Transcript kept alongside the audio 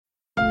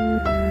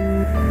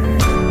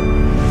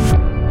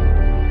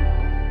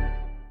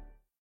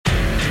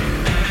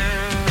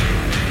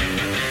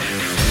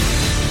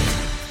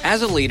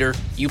As a leader,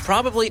 you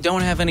probably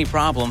don't have any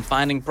problem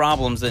finding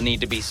problems that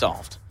need to be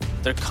solved.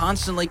 They're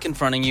constantly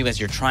confronting you as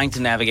you're trying to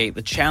navigate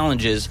the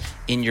challenges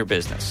in your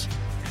business.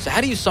 So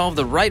how do you solve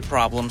the right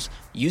problems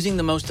using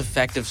the most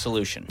effective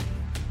solution?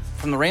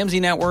 From the Ramsey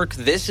Network,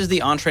 this is the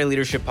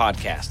EntreLeadership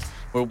Podcast,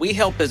 where we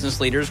help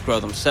business leaders grow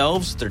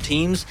themselves, their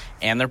teams,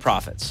 and their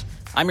profits.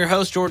 I'm your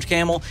host, George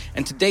Camel,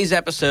 and today's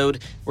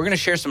episode, we're going to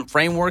share some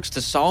frameworks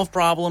to solve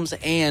problems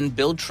and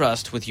build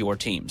trust with your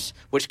teams,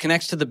 which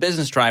connects to the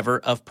business driver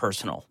of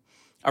personal.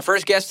 Our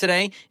first guest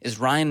today is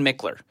Ryan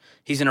Michler.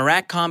 He's an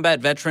Iraq combat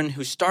veteran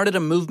who started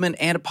a movement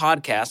and a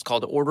podcast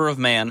called Order of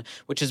Man,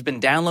 which has been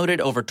downloaded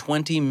over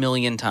 20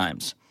 million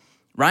times.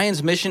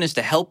 Ryan's mission is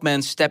to help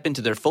men step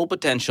into their full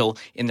potential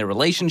in their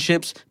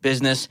relationships,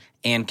 business,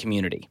 and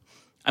community.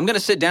 I'm going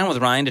to sit down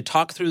with Ryan to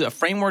talk through a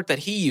framework that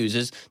he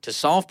uses to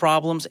solve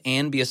problems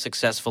and be a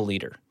successful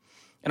leader.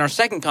 In our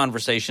second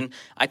conversation,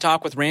 I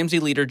talk with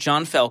Ramsey leader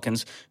John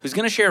Felkins, who's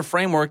going to share a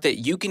framework that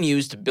you can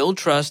use to build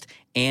trust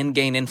and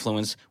gain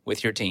influence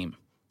with your team.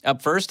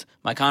 Up first,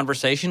 my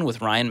conversation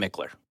with Ryan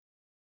Michler.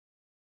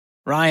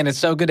 Ryan, it's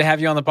so good to have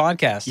you on the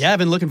podcast. Yeah, I've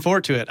been looking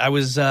forward to it. I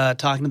was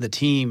talking to the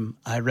team.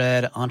 I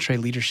read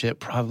EntreLeadership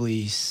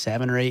probably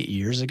 7 or 8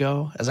 years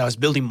ago as I was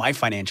building my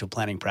financial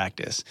planning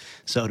practice.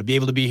 So to be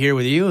able to be here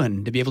with you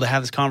and to be able to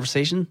have this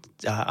conversation,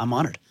 I'm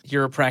honored.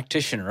 You're a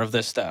practitioner of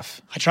this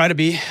stuff. I try to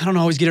be. I don't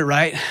always get it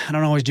right. I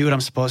don't always do what I'm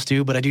supposed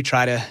to, but I do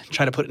try to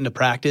put it into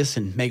practice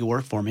and make it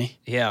work for me.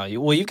 Yeah,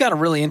 well, you've got a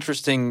really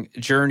interesting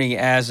journey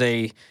as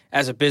a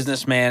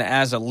businessman,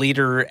 as a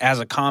leader, as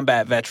a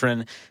combat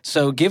veteran.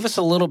 So give us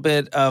a little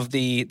bit of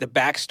the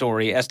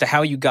backstory as to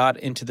how you got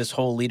into this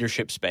whole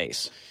leadership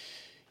space.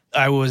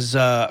 I was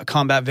a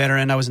combat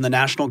veteran. I was in the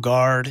National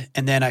Guard,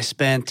 and then I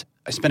spent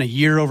a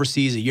year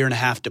overseas, a year and a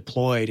half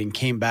deployed, and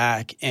came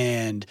back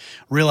and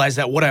realized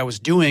that what I was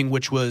doing,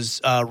 which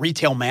was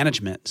retail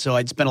management. So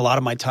I'd spent a lot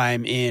of my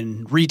time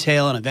in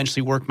retail and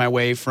eventually worked my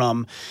way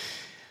from,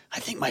 I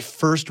think my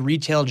first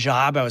retail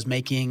job, I was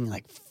making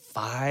like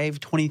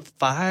 $5.25,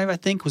 I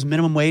think, was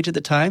minimum wage at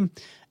the time.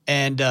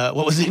 And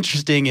what was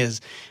interesting is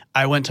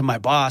I went to my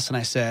boss and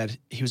I said,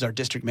 he was our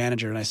district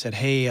manager, and I said,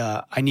 hey,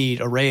 I need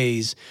a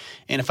raise.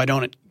 And if I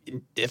don't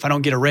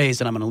get a raise,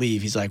 then I'm going to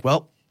leave. He's like,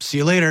 well, see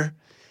you later.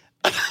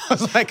 I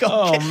was like, okay.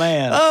 Oh,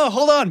 man. Oh,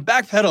 hold on,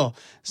 backpedal.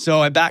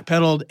 So I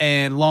backpedaled,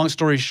 and long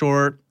story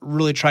short,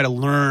 really tried to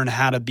learn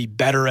how to be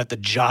better at the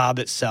job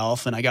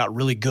itself, and I got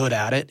really good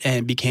at it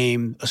and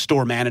became a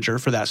store manager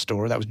for that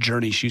store. That was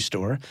Journey Shoe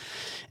Store.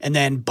 And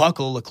then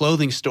Buckle, a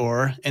clothing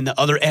store, in the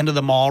other end of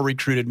the mall,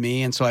 recruited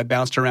me, and so I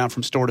bounced around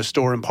from store to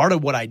store. And part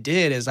of what I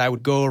did is I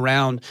would go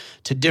around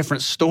to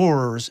different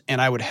stores,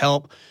 and I would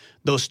help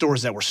those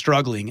stores that were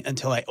struggling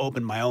until I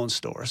opened my own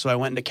store. So I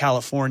went into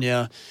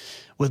California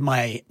with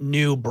my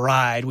new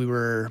bride. We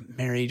were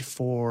married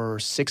for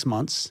 6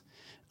 months,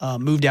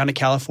 moved down to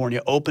California,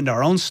 opened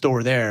our own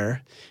store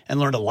there, and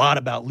learned a lot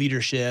about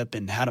leadership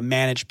and how to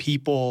manage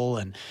people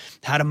and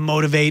how to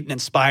motivate and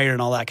inspire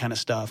and all that kind of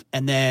stuff.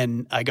 And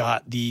then I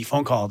got the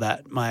phone call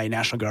that my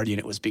National Guard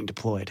unit was being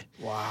deployed.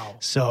 Wow.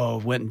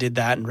 So went and did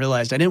that and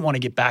realized I didn't want to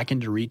get back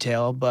into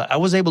retail, but I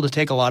was able to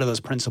take a lot of those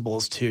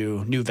principles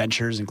to new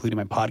ventures, including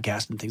my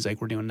podcast and things like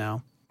we're doing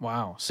now.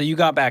 Wow. So you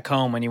got back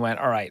home and you went,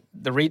 all right,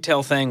 the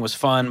retail thing was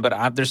fun,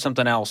 but there's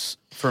something else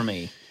for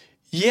me.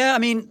 Yeah, I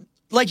mean,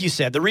 like you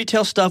said, the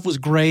retail stuff was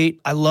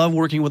great. I love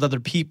working with other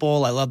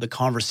people. I love the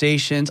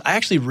conversations. I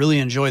actually really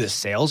enjoy the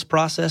sales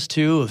process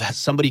too, of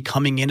somebody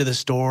coming into the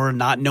store,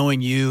 not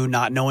knowing you,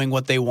 not knowing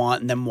what they want,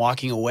 and then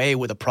walking away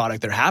with a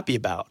product they're happy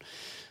about.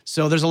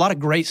 So there's a lot of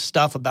great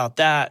stuff about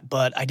that,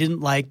 but I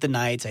didn't like the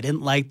nights. I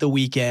didn't like the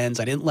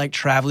weekends. I didn't like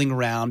traveling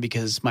around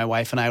because my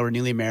wife and I were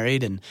newly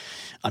married, and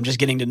I'm just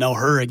getting to know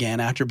her again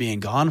after being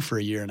gone for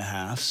a year and a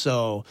half.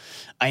 So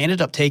I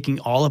ended up taking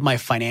all of my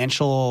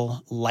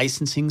financial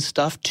licensing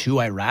stuff to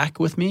Iraq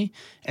with me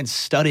and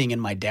studying in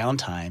my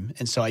downtime.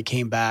 And so I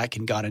came back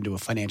and got into a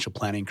financial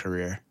planning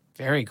career.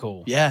 Very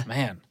cool. Yeah.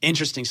 Man.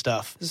 Interesting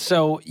stuff.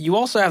 So you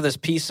also have this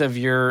piece of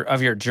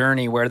your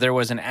journey where there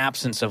was an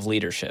absence of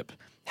leadership.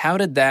 How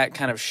did that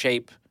kind of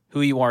shape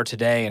who you are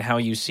today and how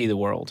you see the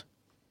world?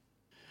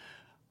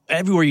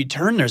 Everywhere you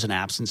turn, there's an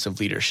absence of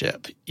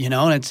leadership,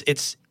 and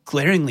it's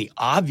glaringly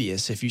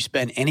obvious if you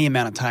spend any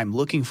amount of time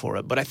looking for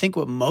it. But I think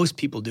what most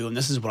people do, and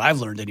this is what I've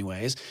learned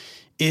anyways,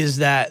 is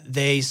that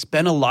they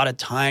spend a lot of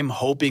time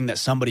hoping that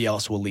somebody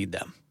else will lead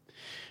them.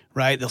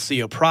 Right? They'll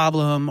see a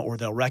problem or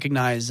they'll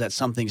recognize that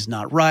something's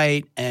not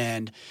right.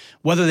 And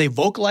whether they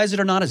vocalize it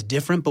or not is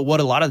different. But what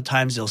a lot of the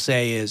times they'll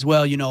say is,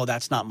 well,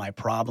 that's not my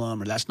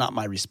problem, or that's not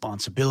my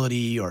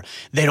responsibility, or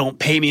they don't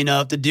pay me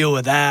enough to deal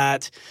with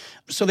that.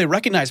 So they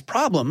recognize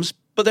problems,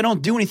 but they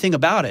don't do anything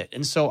about it.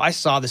 And so I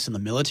saw this in the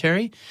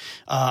military.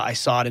 I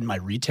saw it in my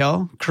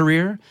retail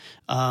career.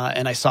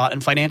 And I saw it in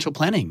financial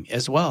planning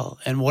as well.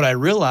 And what I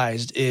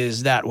realized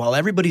is that while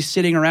everybody's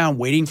sitting around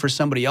waiting for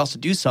somebody else to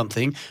do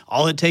something,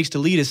 all it takes to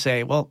lead is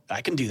say, well,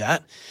 I can do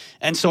that.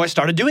 And so I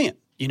started doing it.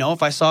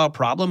 If I saw a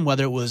problem,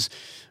 whether it was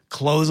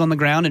clothes on the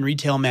ground in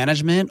retail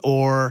management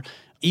or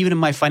even in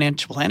my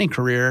financial planning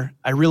career,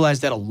 I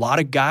realized that a lot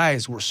of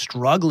guys were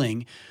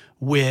struggling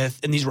with,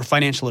 and these were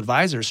financial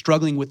advisors,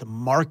 struggling with the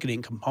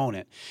marketing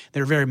component.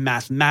 They're very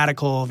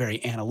mathematical,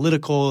 very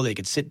analytical. They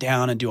could sit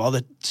down and do all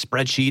the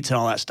spreadsheets and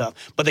all that stuff,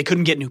 but they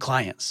couldn't get new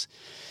clients.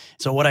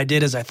 So what I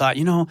did is I thought,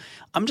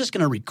 I'm just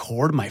going to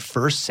record my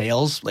first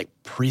sales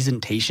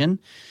presentation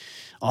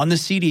on the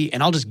CD,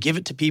 and I'll just give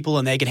it to people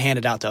and they can hand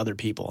it out to other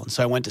people. And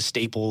so I went to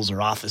Staples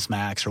or Office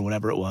Max or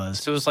whatever it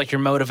was. So it was like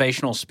your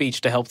motivational speech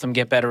to help them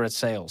get better at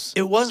sales.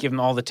 It was. Give them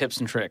all the tips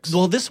and tricks.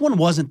 Well, this one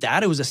wasn't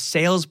that. It was a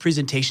sales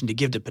presentation to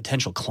give to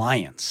potential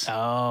clients.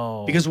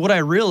 Oh. Because what I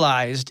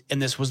realized,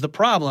 and this was the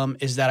problem,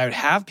 is that I would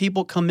have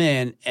people come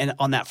in and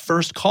on that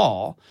first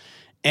call,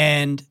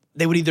 and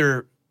they would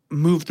either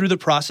move through the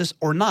process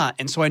or not.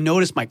 And so I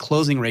noticed my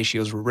closing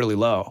ratios were really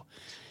low.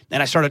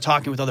 And I started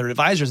talking with other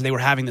advisors. They were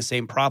having the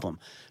same problem.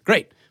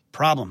 Great.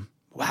 Problem.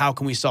 How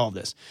can we solve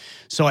this?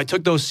 So I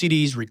took those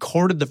CDs,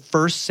 recorded the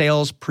first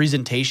sales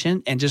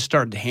presentation, and just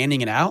started handing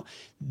it out.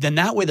 Then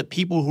that way the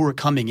people who were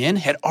coming in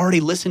had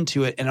already listened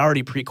to it and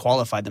already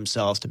pre-qualified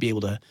themselves to be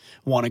able to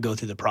want to go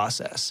through the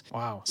process.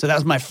 Wow. So that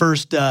was my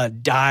first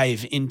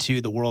dive into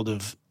the world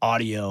of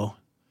audio.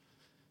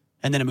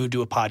 And then I moved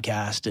to a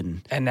podcast,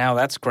 and now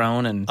that's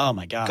grown and oh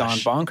my gosh, gone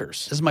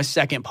bonkers. This is my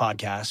second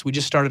podcast. We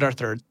just started our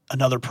third.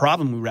 Another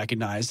problem we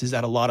recognized is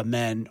that a lot of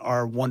men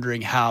are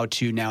wondering how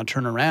to now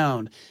turn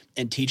around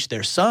and teach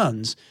their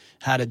sons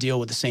how to deal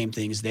with the same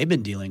things they've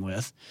been dealing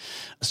with.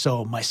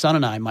 So my son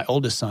and I, my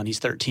oldest son, he's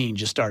 13,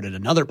 just started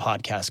another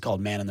podcast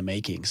called Man in the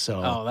Making.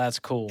 So that's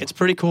cool. It's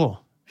pretty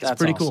cool. It's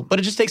pretty awesome. cool. But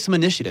it just takes some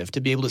initiative to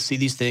be able to see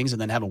these things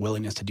and then have a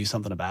willingness to do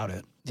something about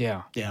it.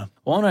 Yeah. Yeah.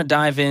 Well, I want to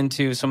dive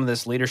into some of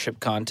this leadership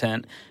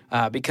content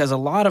because a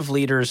lot of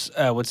leaders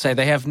would say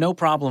they have no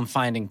problem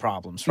finding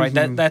problems, right?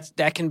 Mm-hmm.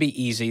 That can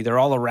be easy. They're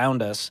all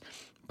around us.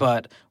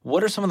 But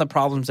what are some of the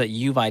problems that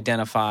you've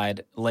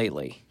identified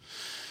lately?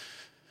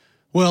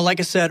 Well, like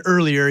I said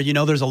earlier,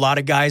 there's a lot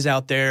of guys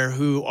out there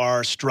who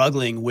are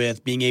struggling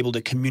with being able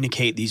to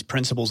communicate these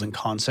principles and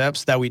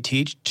concepts that we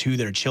teach to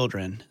their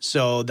children.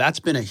 So that's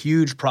been a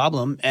huge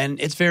problem. And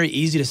it's very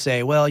easy to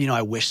say, well,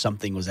 I wish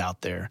something was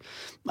out there.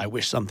 I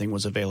wish something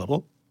was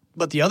available.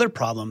 But the other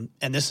problem,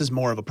 and this is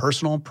more of a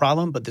personal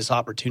problem, but this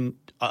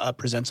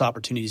presents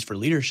opportunities for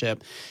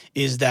leadership,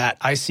 is that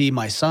I see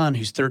my son,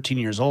 who's 13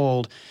 years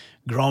old,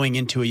 growing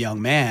into a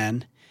young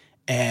man,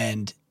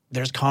 and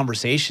there's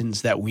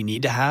conversations that we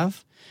need to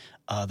have,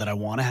 that I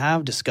want to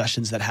have,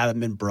 discussions that haven't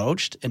been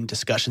broached, and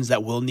discussions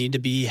that will need to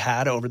be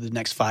had over the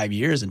next 5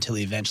 years until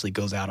he eventually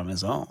goes out on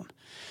his own.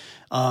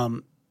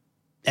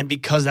 And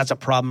because that's a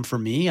problem for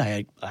me,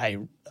 I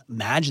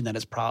imagine that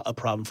it's a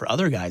problem for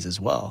other guys as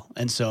well.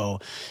 And so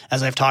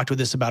as I've talked with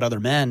this about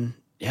other men,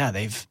 yeah,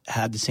 they've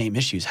had the same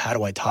issues. How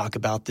do I talk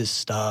about this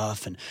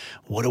stuff? And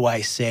what do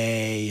I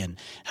say? And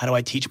how do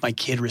I teach my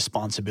kid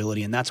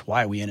responsibility? And that's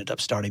why we ended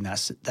up starting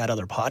that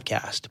other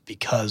podcast,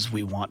 because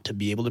we want to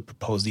be able to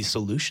propose these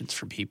solutions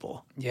for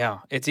people.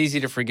 Yeah. It's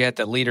easy to forget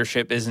that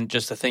leadership isn't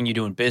just a thing you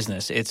do in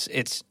business.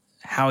 It's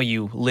how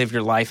you live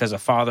your life as a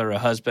father, a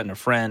husband, a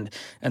friend.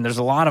 And there's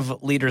a lot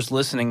of leaders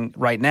listening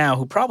right now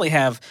who probably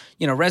have,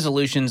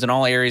 resolutions in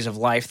all areas of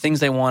life, things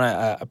they want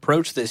to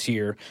approach this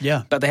year.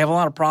 Yeah. But they have a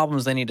lot of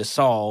problems they need to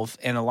solve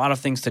and a lot of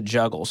things to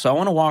juggle. So I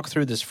want to walk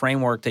through this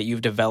framework that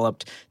you've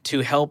developed to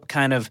help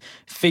kind of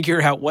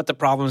figure out what the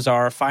problems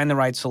are, find the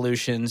right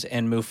solutions,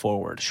 and move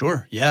forward.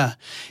 Sure. Yeah.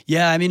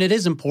 Yeah. I mean, it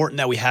is important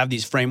that we have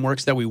these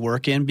frameworks that we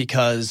work in,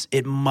 because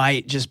it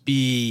might just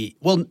be,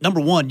 well, number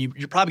one,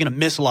 you're probably going to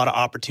miss a lot of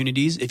opportunities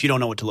if you don't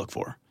know what to look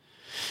for.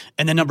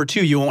 And then number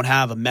two, you won't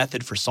have a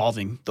method for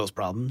solving those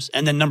problems.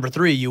 And then number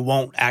three, you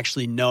won't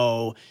actually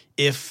know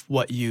if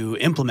what you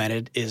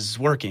implemented is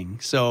working.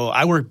 So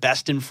I work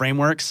best in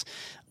frameworks.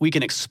 We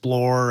can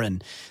explore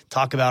and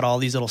talk about all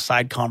these little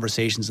side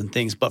conversations and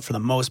things. But for the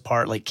most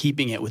part,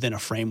 keeping it within a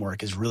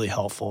framework is really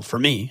helpful for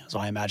me. So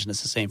I imagine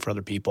it's the same for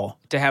other people.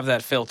 To have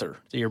that filter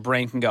that your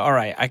brain can go, all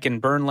right, I can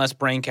burn less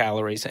brain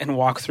calories and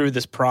walk through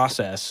this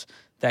process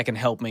that can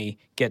help me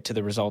get to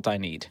the result I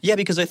need. Yeah,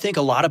 because I think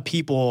a lot of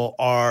people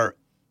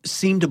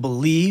seem to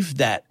believe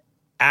that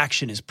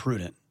action is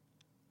prudent.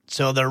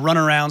 So they'll run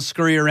around,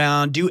 scurry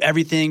around, do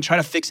everything, try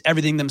to fix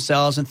everything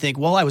themselves and think,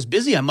 well, I was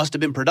busy, I must have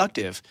been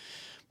productive.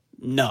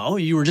 No,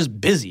 you were just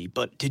busy,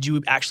 but did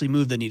you actually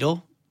move the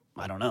needle?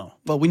 I don't know.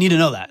 Well, we need to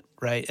know that,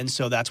 right? And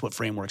so that's what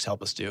frameworks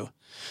help us do.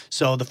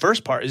 So the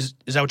first part is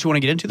that what you want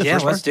to get into? Yeah,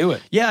 let's do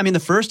it. Yeah, I mean, the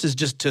first is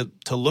just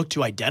to look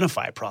to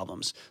identify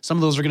problems. Some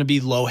of those are going to be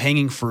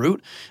low-hanging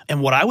fruit.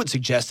 And what I would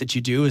suggest that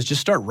you do is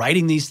just start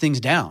writing these things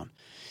down.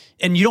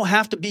 And you don't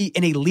have to be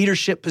in a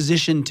leadership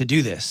position to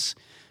do this.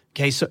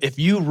 Okay, so if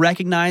you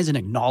recognize and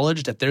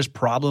acknowledge that there's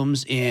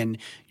problems in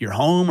your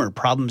home or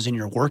problems in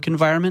your work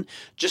environment,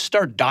 just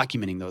start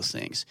documenting those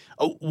things.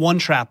 One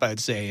trap I would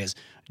say is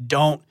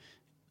don't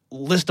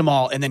list them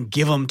all and then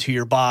give them to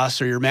your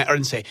boss or your man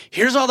and say,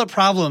 here's all the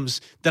problems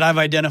that I've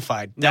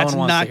identified. That's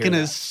not going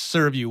to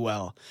serve you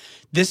well.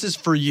 This is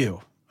for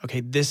you.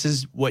 Okay, this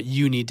is what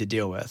you need to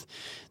deal with.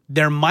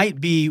 there might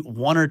be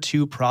one or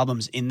two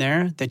problems in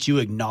there that you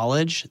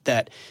acknowledge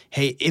that,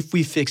 hey, if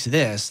we fix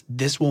this,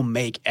 this will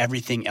make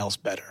everything else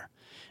better.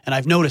 And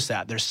I've noticed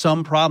that. There's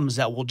some problems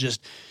that will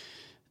just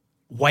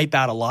wipe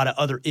out a lot of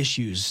other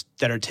issues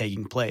that are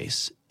taking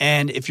place.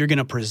 And if you're going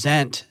to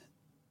present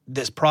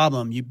this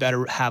problem, you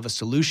better have a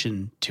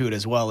solution to it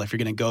as well. If you're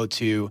going to go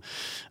to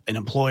an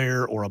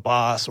employer or a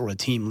boss or a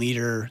team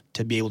leader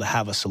to be able to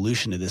have a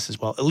solution to this as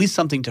well, at least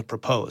something to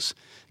propose.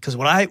 Because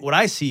what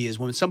I see is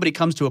when somebody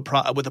comes to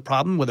with a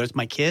problem, whether it's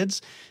my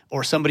kids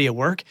or somebody at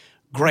work,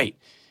 great,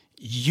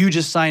 you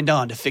just signed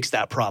on to fix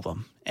that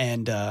problem.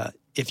 And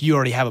if you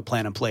already have a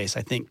plan in place,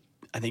 I think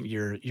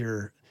your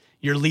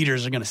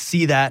leaders are going to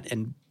see that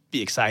and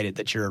be excited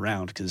that you're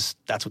around, because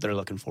that's what they're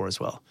looking for as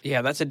well.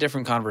 Yeah, that's a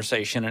different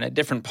conversation and a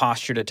different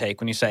posture to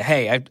take when you say,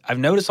 hey, I've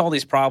noticed all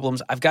these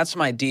problems. I've got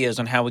some ideas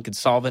on how we could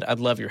solve it. I'd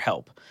love your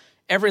help.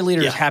 Every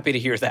leader is happy to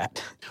hear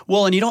that.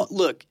 Well, and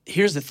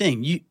here's the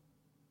thing.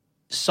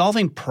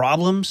 Solving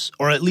problems,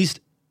 or at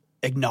least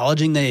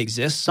acknowledging they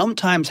exist,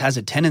 sometimes has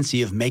a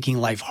tendency of making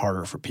life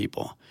harder for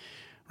people,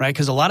 right?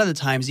 Because a lot of the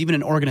times, even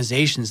in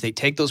organizations, they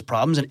take those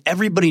problems and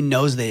everybody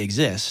knows they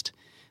exist.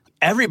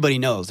 Everybody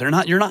knows. You're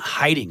not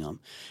hiding them,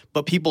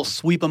 but people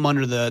sweep them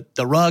under the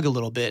rug a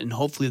little bit, and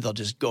hopefully they'll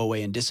just go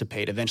away and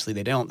dissipate. Eventually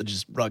they don't.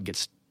 The rug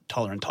gets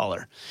taller and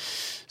taller.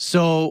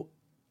 So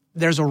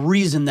there's a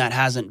reason that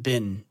hasn't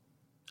been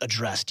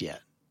addressed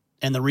yet.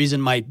 And the reason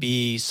might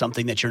be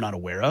something that you're not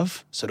aware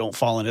of, so don't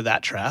fall into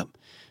that trap.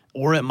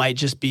 Or it might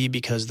just be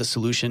because the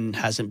solution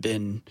hasn't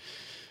been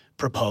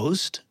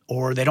proposed,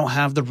 or they don't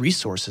have the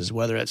resources,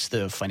 whether it's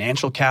the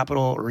financial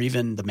capital or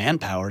even the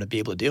manpower to be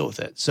able to deal with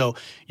it. So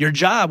your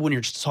job when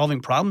you're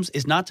solving problems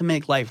is not to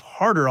make life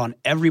harder on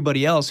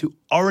everybody else who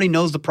already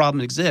knows the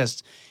problem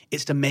exists.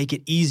 It's to make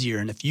it easier.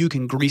 And if you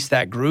can grease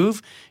that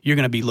groove, you're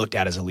going to be looked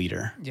at as a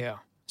leader. Yeah.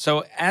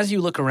 So as you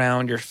look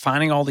around, you're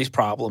finding all these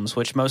problems,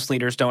 which most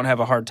leaders don't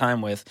have a hard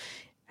time with.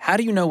 How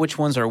do you know which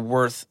ones are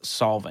worth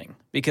solving?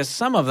 Because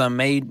some of them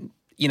may,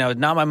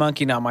 not my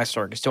monkey, not my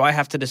circus. Do I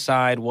have to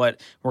decide what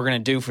we're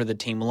going to do for the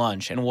team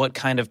lunch and what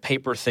kind of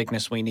paper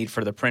thickness we need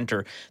for the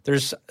printer?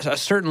 There's a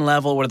certain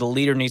level where the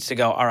leader needs to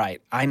go, all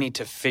right, I need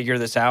to figure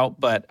this out,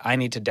 but I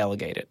need to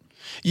delegate it.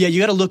 Yeah, you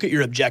got to look at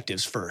your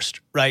objectives first,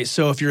 right?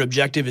 So if your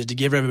objective is to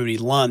give everybody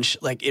lunch,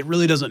 it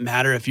really doesn't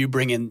matter if you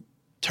bring in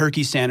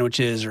turkey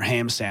sandwiches or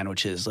ham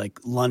sandwiches.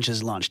 Lunch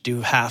is lunch. Do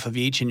half of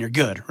each and you're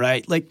good,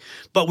 right?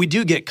 But we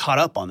do get caught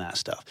up on that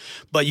stuff.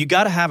 But you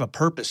got to have a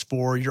purpose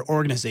for your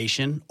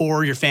organization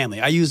or your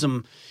family. I use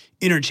them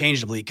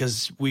interchangeably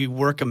because we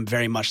work them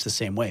very much the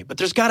same way. But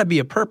there's got to be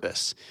a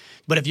purpose.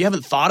 But if you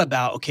haven't thought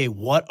about, okay,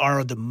 what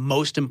are the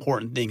most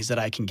important things that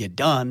I can get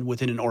done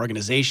within an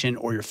organization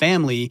or your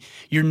family,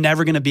 you're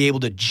never going to be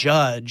able to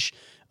judge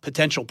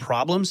potential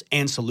problems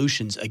and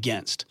solutions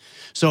against.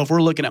 So if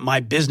we're looking at my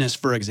business,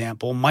 for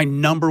example, my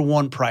number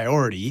one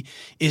priority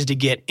is to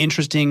get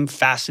interesting,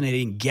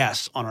 fascinating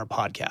guests on our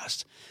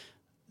podcast.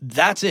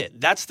 That's it.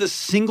 That's the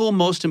single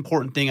most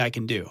important thing I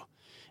can do.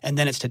 And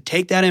then it's to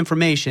take that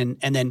information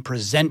and then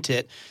present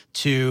it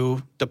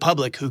to the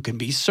public who can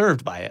be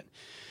served by it.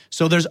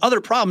 So there's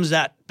other problems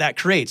that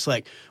creates,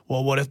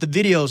 what if the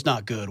video is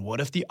not good?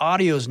 What if the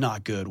audio is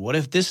not good? What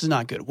if this is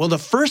not good? Well, the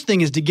first thing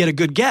is to get a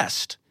good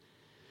guest.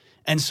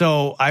 And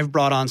so I've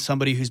brought on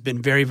somebody who's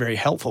been very, very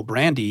helpful,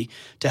 Brandy,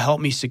 to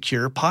help me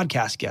secure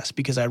podcast guests,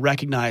 because I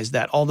recognize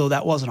that although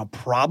that wasn't a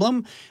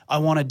problem, I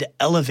wanted to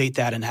elevate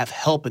that and have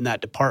help in that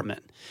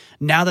department.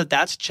 Now that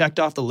that's checked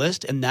off the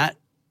list and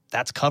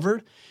that's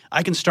covered,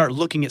 I can start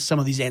looking at some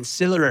of these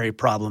ancillary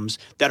problems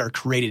that are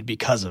created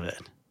because of it.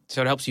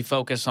 So it helps you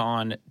focus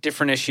on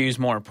different issues,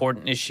 more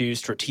important issues,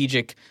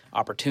 strategic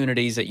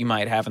opportunities that you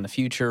might have in the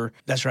future.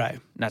 That's right.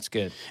 That's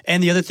good.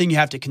 And the other thing you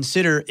have to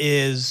consider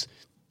is,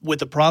 with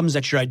the problems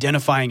that you're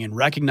identifying and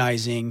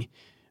recognizing,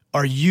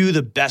 are you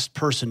the best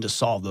person to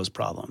solve those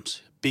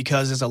problems?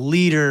 Because as a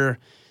leader,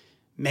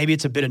 maybe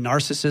it's a bit of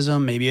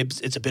narcissism, maybe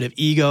it's a bit of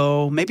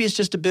ego, maybe it's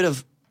just a bit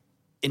of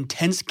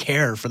intense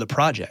care for the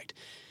project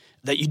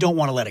that you don't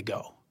want to let it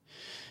go.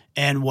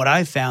 And what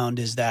I've found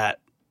is that,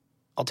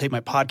 I'll take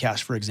my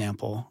podcast, for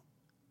example.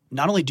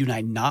 Not only do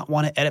I not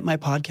want to edit my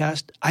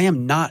podcast, I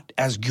am not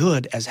as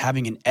good as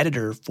having an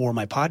editor for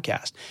my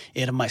podcast.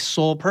 And my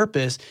sole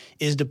purpose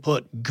is to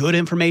put good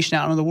information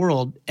out into the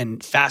world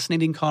and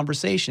fascinating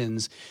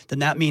conversations. Then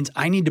that means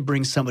I need to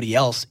bring somebody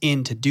else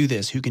in to do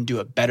this who can do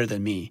it better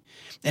than me.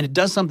 And it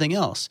does something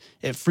else.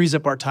 It frees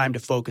up our time to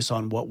focus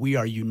on what we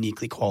are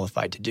uniquely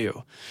qualified to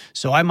do.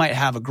 So I might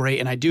have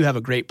I do have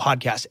a great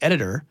podcast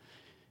editor,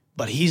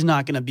 but he's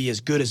not going to be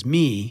as good as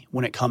me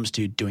when it comes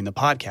to doing the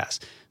podcast.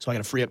 So I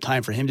got to free up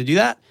time for him to do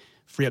that.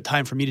 free up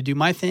time for me to do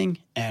my thing,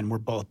 and we're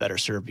both better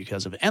served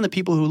because of it. And the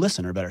people who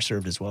listen are better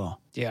served as well.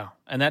 Yeah.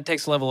 And that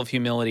takes a level of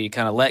humility to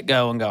kind of let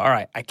go and go, all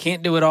right, I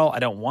can't do it all. I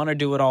don't want to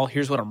do it all.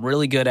 Here's what I'm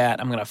really good at.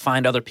 I'm going to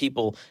find other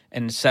people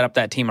and set up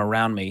that team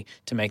around me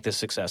to make this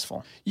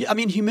successful. Yeah, I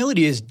mean,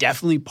 humility is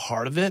definitely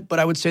part of it, but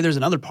I would say there's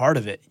another part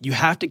of it. You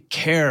have to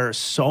care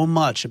so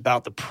much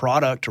about the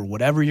product or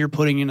whatever you're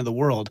putting into the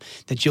world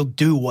that you'll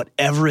do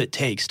whatever it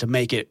takes to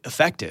make it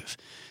effective.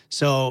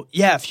 So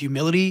yeah, if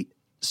humility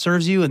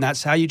serves you and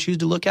that's how you choose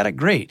to look at it,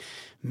 great.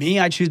 Me,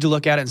 I choose to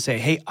look at it and say,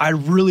 hey, I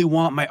really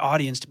want my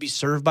audience to be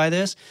served by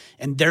this,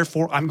 and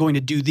therefore I'm going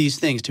to do these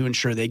things to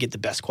ensure they get the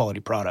best quality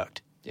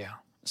product. Yeah.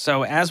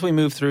 So as we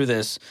move through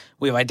this,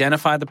 we've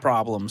identified the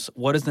problems.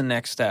 What is the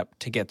next step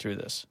to get through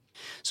this?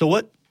 So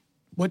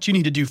what you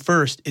need to do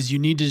first is you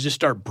need to just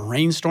start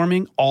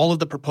brainstorming all of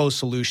the proposed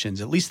solutions,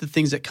 at least the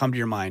things that come to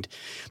your mind.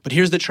 But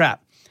here's the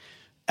trap.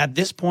 At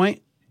this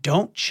point,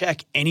 don't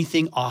check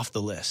anything off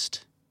the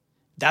list.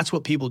 That's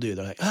what people do.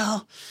 They're like,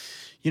 oh,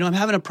 I'm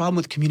having a problem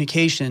with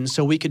communication,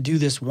 so we could do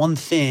this one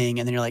thing.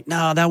 And then you're like,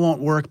 no, that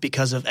won't work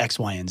because of X,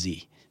 Y, and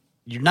Z.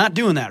 You're not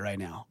doing that right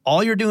now.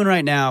 All you're doing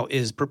right now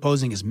is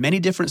proposing as many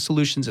different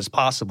solutions as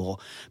possible,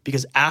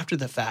 because after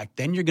the fact,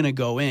 then you're going to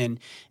go in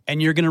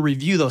and you're going to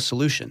review those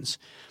solutions.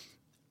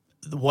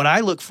 What I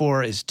look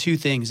for is two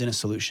things in a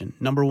solution.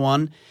 Number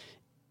one,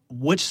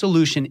 which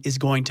solution is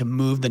going to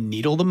move the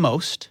needle the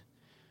most?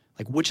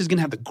 Like, which is going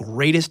to have the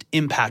greatest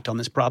impact on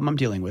this problem I'm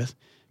dealing with?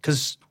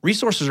 Because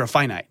resources are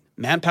finite.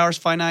 Manpower is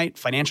finite.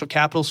 Financial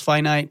capital is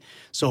finite.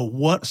 So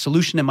what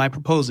solution am I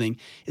proposing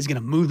is going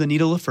to move the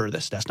needle the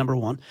furthest? That's number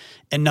one.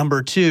 And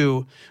number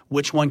two,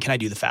 which one can I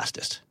do the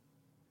fastest?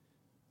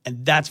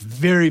 And that's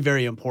very,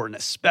 very important,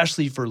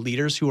 especially for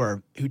leaders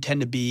who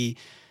tend to be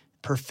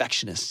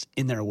perfectionists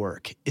in their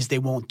work, is they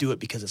won't do it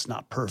because it's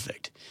not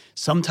perfect.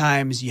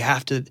 Sometimes you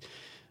have to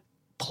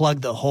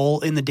plug the hole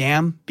in the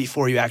dam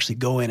before you actually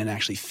go in and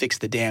actually fix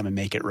the dam and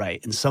make it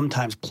right. And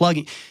sometimes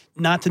plugging,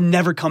 not to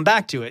never come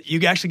back to it, you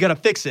actually got to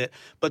fix it,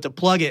 but to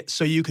plug it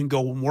so you can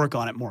go and work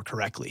on it more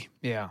correctly.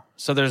 Yeah.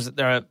 So there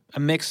are a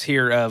mix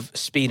here of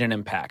speed and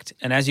impact.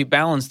 And as you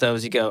balance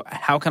those, you go,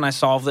 how can I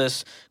solve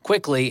this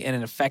quickly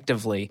and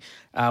effectively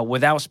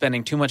without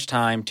spending too much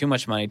time, too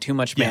much money, too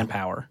much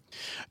manpower?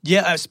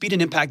 Yeah, speed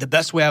and impact, the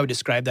best way I would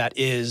describe that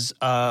is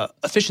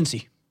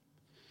efficiency.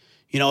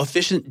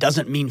 Efficient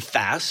doesn't mean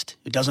fast.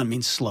 It doesn't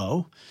mean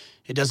slow.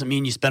 It doesn't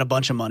mean you spent a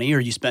bunch of money or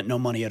you spent no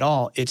money at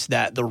all. It's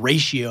that the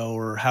ratio,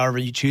 or however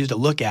you choose to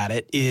look at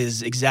it,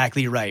 is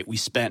exactly right. We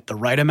spent the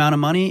right amount of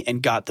money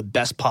and got the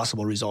best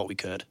possible result we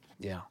could.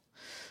 Yeah.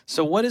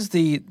 So what is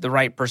the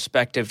right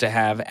perspective to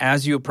have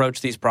as you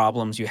approach these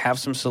problems? You have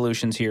some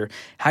solutions here.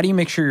 How do you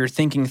make sure you're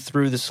thinking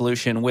through the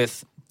solution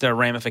with the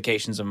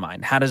ramifications in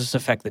mind? How does this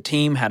affect the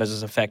team? How does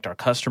this affect our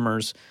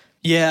customers?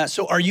 Yeah.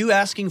 So are you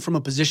asking from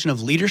a position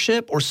of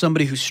leadership or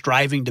somebody who's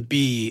striving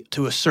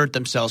to assert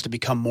themselves to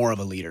become more of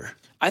a leader?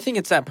 I think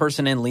it's that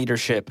person in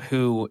leadership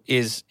who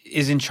is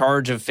in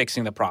charge of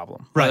fixing the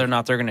problem, whether or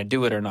not they're going to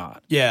do it or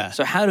not. Yeah.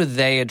 So how do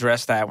they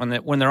address that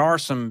when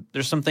there's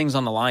some things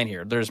on the line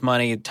here? There's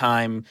money,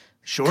 time,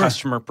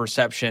 customer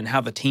perception,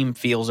 how the team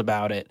feels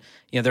about it.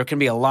 There can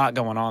be a lot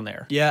going on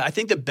there. Yeah, I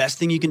think the best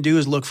thing you can do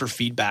is look for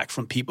feedback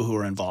from people who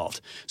are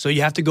involved. So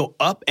you have to go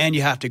up and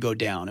you have to go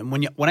down. And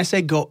when I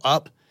say go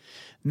up,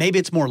 maybe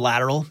it's more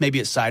lateral, maybe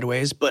it's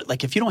sideways, but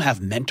like if you don't have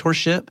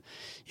mentorship,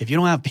 if you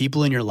don't have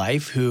people in your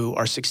life who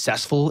are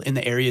successful in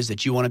the areas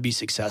that you want to be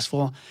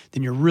successful,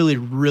 then you're really,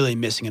 really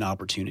missing an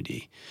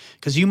opportunity.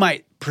 Because you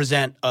might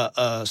present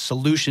a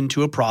solution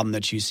to a problem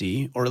that you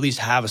see, or at least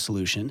have a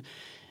solution,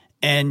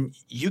 and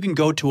you can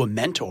go to a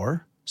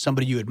mentor,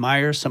 somebody you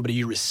admire, somebody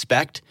you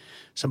respect,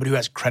 somebody who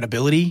has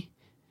credibility,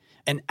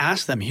 and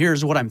ask them,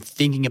 here's what I'm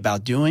thinking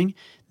about doing.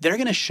 They're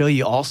going to show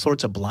you all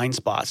sorts of blind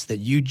spots that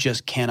you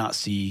just cannot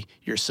see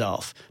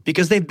yourself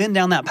because they've been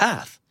down that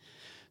path.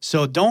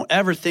 So don't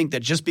ever think that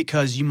just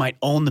because you might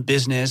own the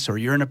business or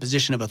you're in a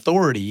position of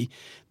authority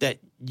that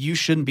you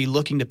shouldn't be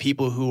looking to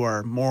people who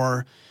are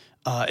more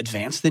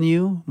advanced than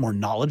you, more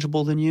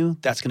knowledgeable than you.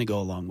 That's going to go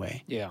a long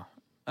way. Yeah.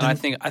 And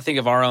I think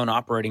of our own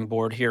operating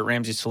board here at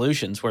Ramsey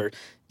Solutions, where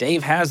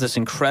Dave has this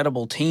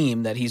incredible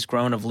team that he's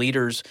grown of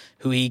leaders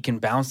who he can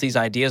bounce these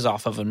ideas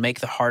off of and make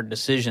the hard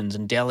decisions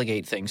and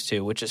delegate things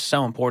to, which is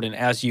so important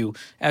as you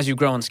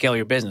grow and scale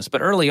your business.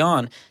 But early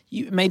on,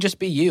 it may just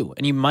be you,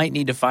 and you might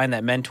need to find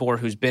that mentor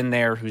who's been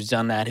there, who's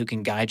done that, who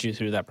can guide you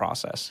through that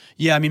process.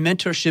 Yeah, I mean,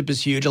 mentorship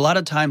is huge. A lot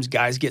of times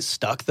guys get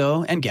stuck,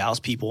 though, and gals,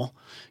 people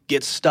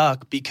get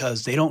stuck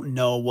because they don't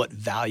know what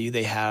value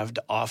they have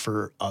to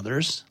offer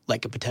others,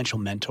 like a potential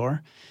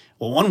mentor.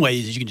 Well, one way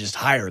is you can just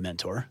hire a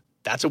mentor.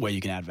 That's a way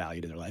you can add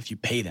value to their life. You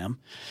pay them.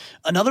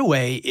 Another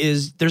way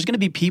is there's going to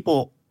be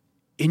people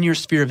in your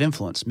sphere of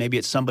influence. Maybe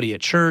it's somebody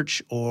at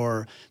church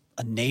or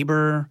a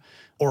neighbor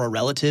or a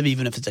relative,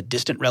 even if it's a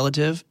distant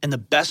relative. And the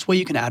best way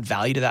you can add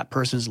value to that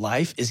person's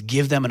life is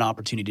give them an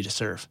opportunity to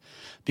serve.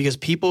 Because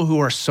people who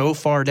are so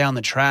far down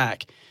the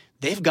track,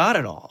 they've got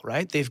it all,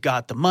 right? They've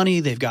got the money,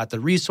 they've got the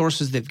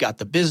resources, they've got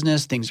the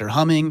business, things are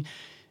humming.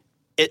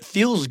 it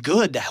feels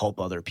good to help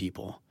other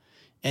people.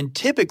 And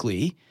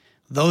typically,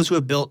 those who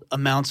have built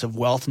amounts of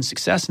wealth and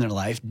success in their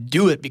life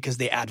do it because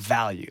they add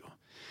value.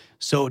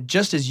 So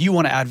just as you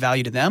want to add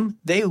value to them,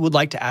 they would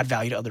like to add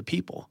value to other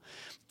people.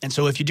 And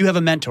so if you do have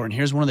a mentor, and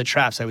here's one of the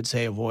traps I would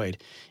say avoid,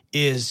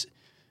 is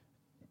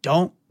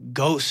don't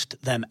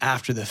ghost them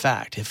after the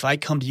fact. If I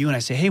come to you and I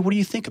say, hey, what do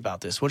you think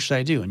about this? What should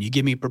I do? And you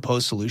give me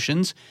proposed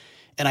solutions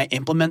and I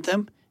implement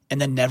them and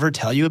then never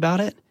tell you about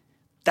it,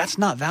 that's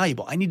not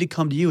valuable. I need to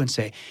come to you and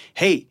say,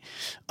 hey,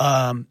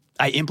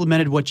 I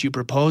implemented what you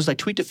proposed. I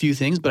tweaked a few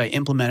things, but I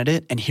implemented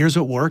it, and here's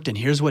what worked and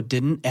here's what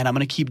didn't, and I'm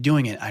going to keep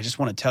doing it. I just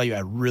want to tell you I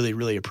really,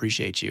 really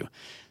appreciate you.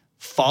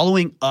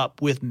 Following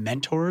up with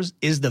mentors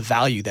is the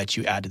value that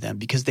you add to them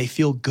because they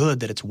feel good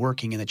that it's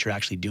working and that you're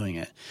actually doing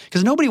it.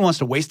 Because nobody wants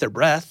to waste their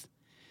breath.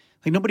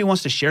 Like nobody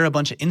wants to share a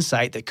bunch of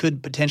insight that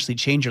could potentially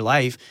change your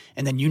life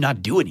and then you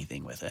not do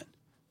anything with it.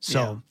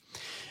 So,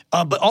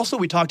 but also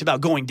we talked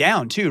about going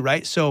down too,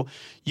 right? So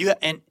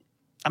and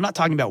I'm not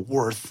talking about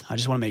worth. I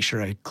just want to make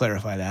sure I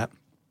clarify that.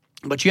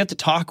 But you have to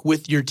talk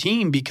with your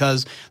team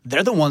because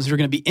they're the ones who are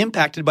going to be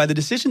impacted by the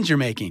decisions you're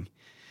making.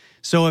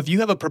 So if you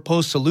have a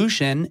proposed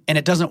solution and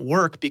it doesn't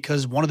work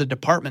because one of the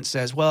departments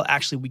says, well,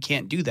 actually, we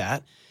can't do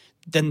that,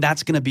 then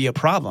that's going to be a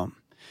problem.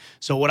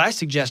 So what I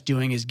suggest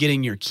doing is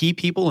getting your key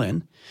people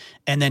in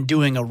and then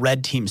doing a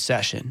red team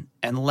session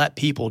and let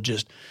people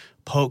just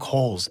poke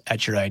holes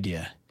at your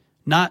idea.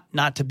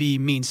 Not to be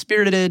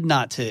mean-spirited,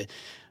 not to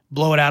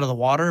blow it out of the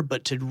water,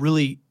 but to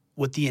really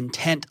with the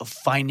intent of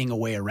finding a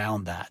way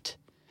around that.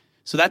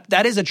 So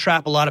that is a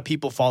trap a lot of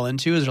people fall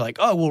into is they're like,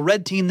 oh, we'll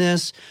red team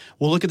this,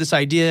 we'll look at this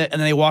idea, and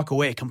then they walk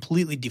away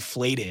completely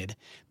deflated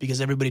because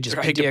everybody just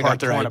picked apart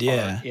their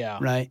idea. Yeah,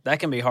 right. That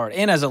can be hard.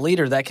 And as a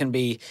leader, it can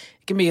be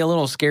a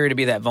little scary to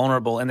be that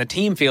vulnerable. And the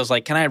team feels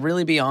like, can I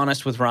really be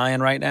honest with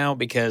Ryan right now?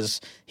 Because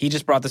he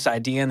just brought this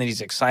idea in that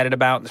he's excited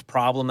about, this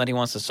problem that he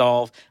wants to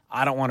solve.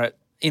 I don't want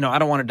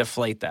to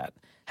deflate that.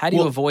 How do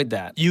you avoid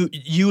that?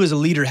 You as a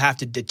leader have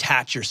to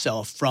detach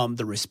yourself from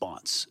the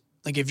response.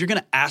 Like if you're going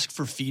to ask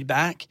for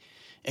feedback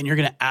and you're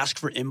going to ask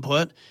for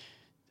input,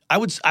 I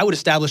would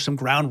establish some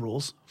ground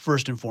rules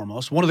first and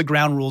foremost. One of the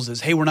ground rules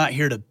is, hey, we're not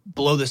here to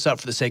blow this up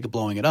for the sake of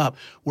blowing it up.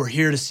 We're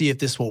here to see if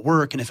this will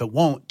work, and if it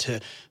won't, to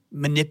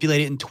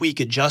manipulate it and tweak,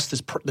 adjust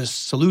this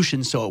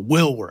solution so it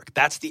will work.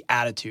 That's the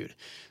attitude.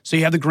 So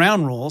you have the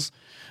ground rules,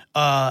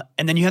 and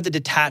then you have to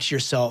detach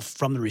yourself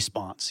from the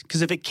response.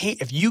 Because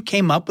if you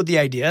came up with the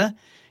idea,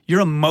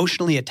 you're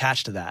emotionally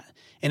attached to that.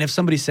 And if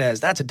somebody says,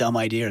 that's a dumb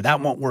idea or that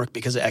won't work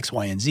because of X,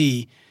 Y, and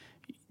Z,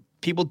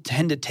 people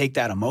tend to take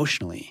that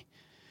emotionally.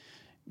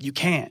 You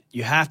can't.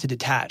 You have to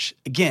detach.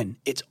 Again,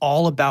 it's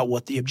all about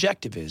what the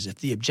objective is. If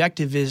the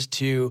objective is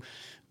to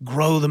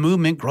grow the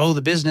movement, grow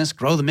the business,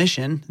 grow the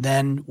mission,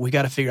 then we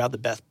got to figure out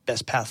the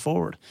best path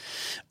forward.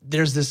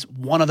 There's this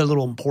one other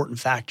little important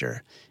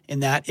factor,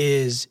 and that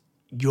is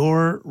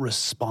your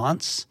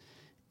response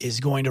is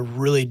going to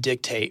really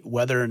dictate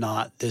whether or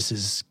not this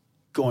is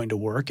going to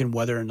work and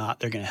whether or not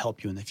they're going to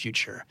help you in the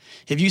future.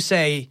 If you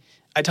say,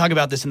 I talk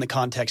about this in the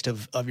context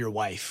of your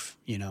wife,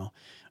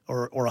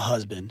 or a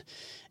husband,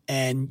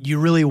 and you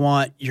really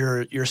want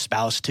your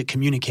spouse to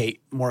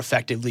communicate more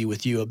effectively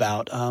with you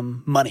about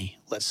money,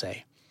 let's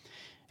say.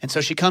 And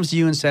so she comes to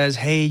you and says,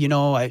 hey,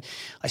 I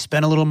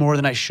spent a little more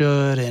than I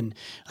should, and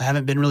I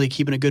haven't been really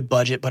keeping a good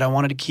budget, but I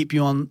wanted to keep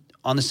you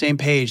on the same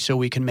page so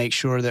we can make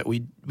sure that we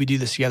do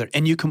this together.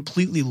 And you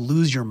completely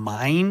lose your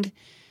mind.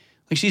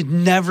 Like she's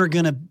never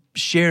going to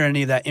share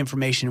any of that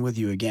information with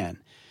you again.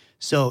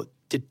 So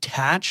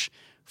detach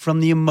from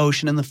the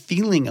emotion and the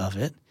feeling of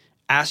it.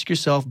 Ask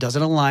yourself, does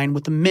it align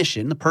with the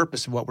mission, the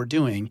purpose of what we're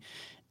doing?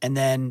 And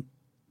then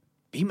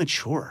be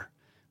mature.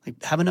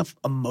 Like have enough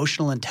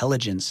emotional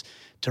intelligence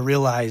to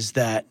realize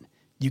that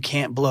you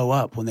can't blow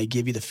up when they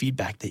give you the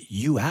feedback that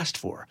you asked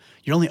for.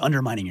 You're only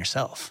undermining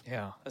yourself.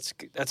 Yeah,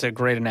 that's a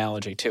great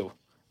analogy too.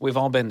 We've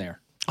all been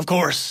there. Of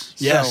course.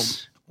 Yes.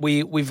 So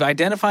we've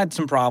identified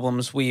some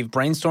problems. We've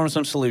brainstormed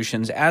some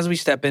solutions. As we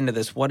step into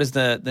this, what is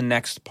the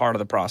next part of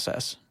the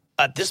process?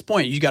 At this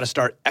point, you got to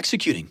start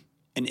executing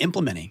and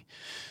implementing.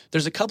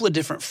 There's a couple of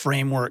different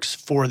frameworks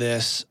for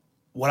this.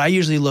 What I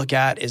usually look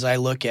at is I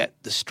look at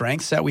the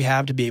strengths that we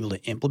have to be able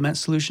to implement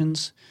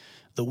solutions,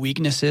 the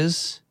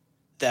weaknesses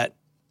that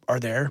are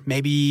there.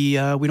 Maybe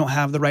we don't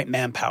have the right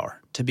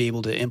manpower to be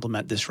able to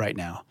implement this right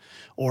now.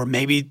 Or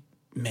maybe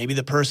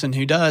the person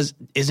who does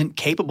isn't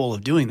capable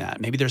of doing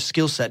that. Maybe their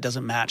skill set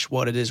doesn't match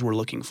what it is we're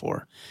looking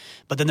for.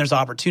 But then there's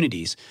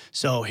opportunities.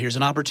 So here's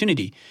an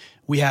opportunity.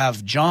 We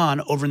have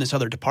John over in this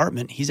other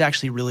department. He's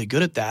actually really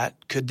good at that.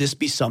 Could this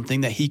be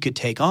something that he could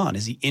take on?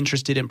 Is he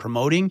interested in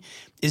promoting?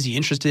 Is he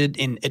interested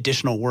in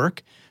additional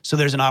work? So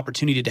there's an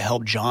opportunity to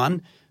help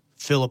John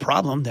fill a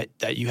problem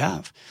that you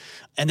have.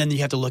 And then you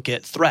have to look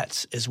at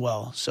threats as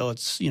well. So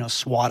it's,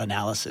 SWOT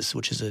analysis,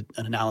 which is an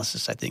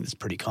analysis I think that's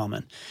pretty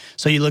common.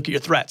 So you look at your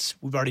threats.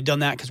 We've already done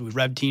that because we've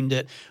red teamed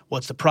it.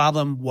 What's the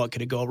problem? What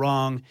could it go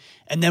wrong?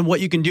 And then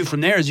what you can do from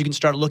there is you can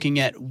start looking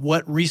at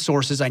what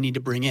resources I need to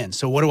bring in.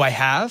 So what do I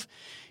have?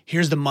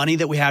 Here's the money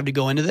that we have to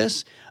go into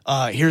this.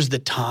 Here's the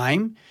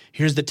time.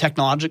 Here's the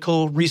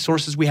technological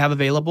resources we have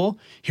available.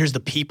 Here's the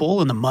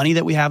people and the money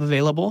that we have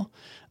available.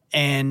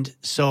 And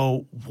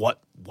so what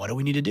do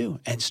we need to do?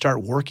 And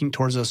start working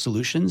towards those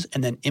solutions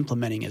and then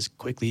implementing as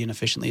quickly and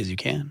efficiently as you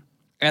can.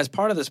 As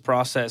part of this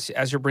process,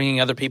 as you're bringing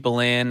other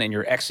people in and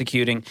you're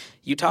executing,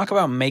 you talk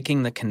about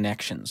making the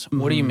connections.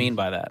 What do you mean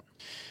by that?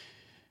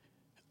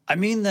 I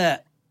mean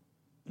that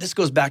this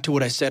goes back to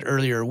what I said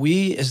earlier.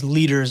 We as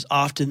leaders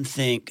often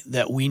think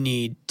that we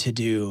need to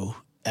do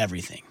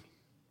everything,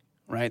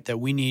 right? That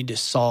we need to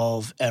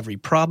solve every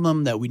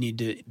problem, that we need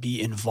to be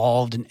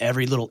involved in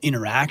every little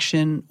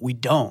interaction. We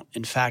don't.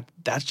 In fact,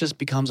 that just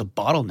becomes a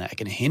bottleneck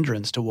and a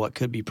hindrance to what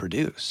could be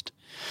produced.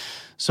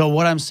 So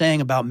what I'm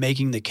saying about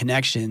making the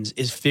connections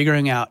is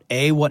figuring out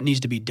A, what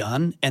needs to be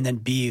done, and then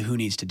B, who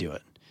needs to do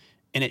it.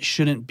 And it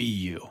shouldn't be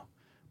you.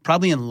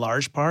 Probably in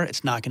large part,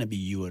 it's not going to be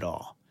you at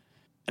all.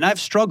 And I've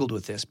struggled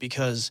with this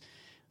because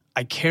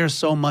I care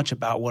so much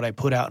about what I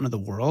put out into the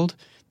world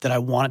that I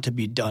want it to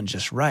be done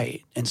just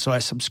right. And so I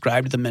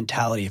subscribe to the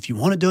mentality, if you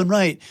want it done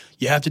right,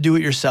 you have to do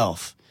it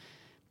yourself.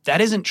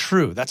 That isn't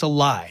true. That's a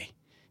lie.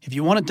 If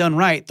you want it done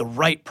right, the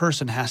right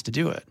person has to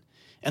do it.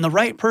 And the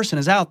right person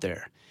is out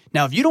there.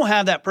 Now, if you don't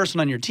have that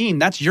person on your team,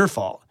 that's your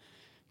fault.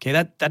 Okay,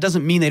 that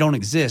doesn't mean they don't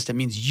exist. It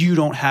means you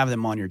don't have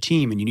them on your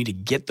team and you need to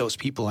get those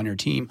people on your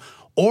team.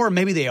 Or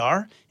maybe they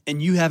are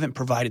and you haven't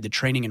provided the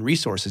training and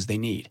resources they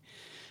need.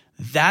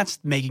 That's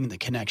making the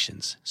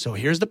connections. So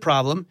here's the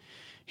problem.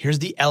 Here's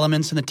the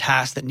elements and the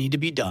tasks that need to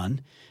be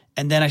done.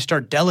 And then I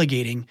start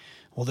delegating,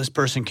 well, this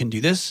person can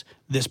do this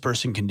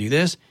person can do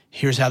this.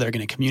 Here's how they're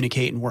going to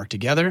communicate and work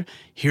together.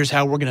 Here's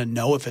how we're going to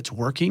know if it's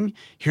working.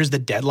 Here's the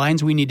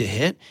deadlines we need to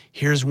hit.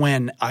 Here's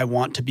when I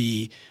want to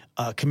be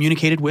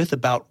communicated with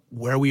about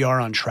where we are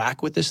on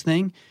track with this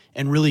thing,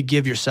 and really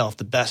give yourself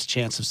the best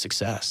chance of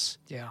success.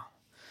 Yeah.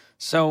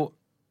 So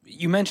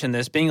you mentioned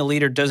this. Being a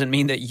leader doesn't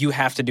mean that you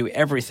have to do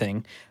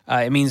everything.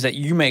 It means that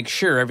you make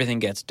sure everything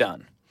gets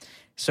done.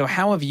 So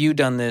how have you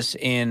done this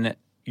in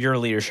your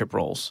leadership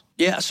roles?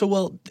 Yeah,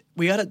 so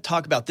we got to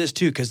talk about this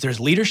too, because there's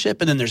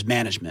leadership and then there's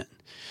management.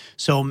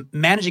 So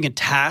managing a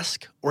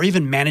task or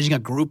even managing a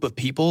group of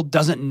people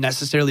doesn't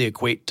necessarily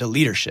equate to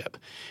leadership,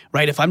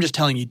 right? If I'm just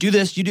telling you, do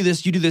this, you do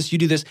this, you do this, you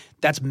do this,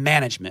 that's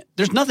management.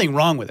 There's nothing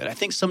wrong with it. I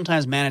think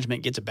sometimes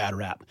management gets a bad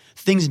rap.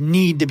 Things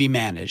need to be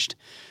managed.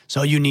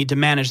 So you need to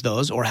manage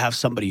those or have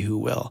somebody who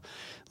will.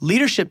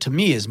 Leadership to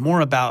me is more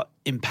about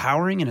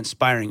empowering and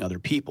inspiring other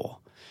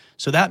people.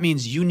 So that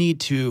means you need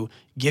to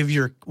give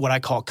your what I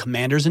call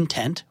commander's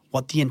intent,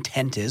 what the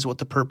intent is, what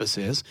the purpose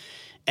is,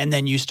 and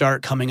then you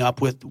start coming up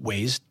with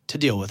ways to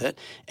deal with it.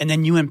 And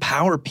then you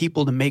empower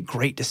people to make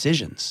great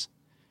decisions.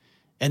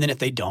 And then if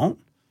they don't,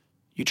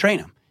 you train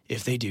them.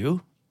 If they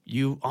do,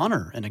 you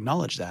honor and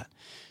acknowledge that.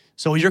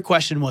 So your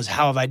question was,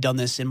 how have I done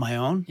this in my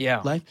own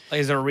life?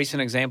 Is there a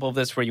recent example of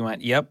this where you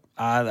went, yep,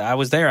 I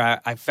was there.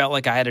 I felt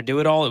like I had to do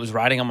it all. It was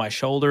riding on my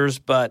shoulders,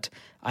 but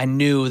I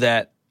knew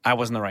that I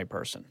wasn't the right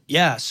person.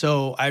 Yeah.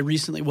 So I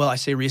recently,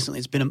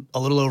 it's been a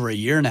little over a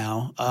year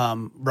now,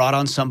 brought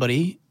on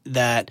somebody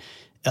that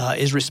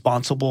is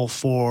responsible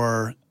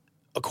for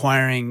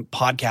acquiring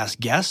podcast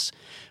guests,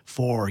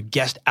 for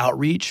guest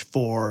outreach,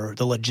 for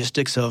the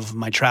logistics of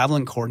my travel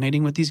and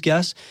coordinating with these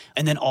guests,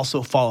 and then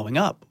also following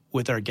up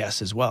with our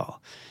guests as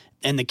well.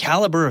 And the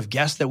caliber of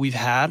guests that we've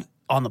had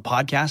on the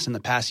podcast in the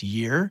past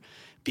year,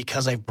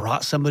 because I've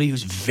brought somebody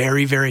who's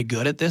very, very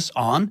good at this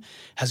on,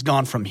 has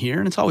gone from here,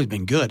 and it's always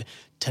been good,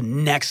 to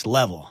next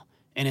level.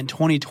 And in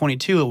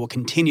 2022, it will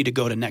continue to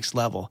go to next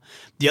level.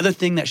 The other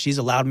thing that she's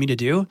allowed me to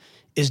do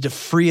is to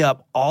free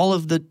up all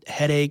of the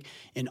headache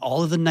and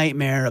all of the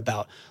nightmare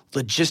about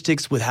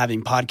logistics with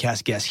having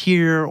podcast guests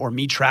here or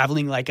me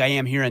traveling like I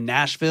am here in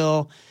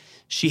Nashville.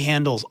 She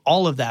handles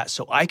all of that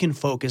so I can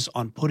focus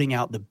on putting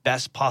out the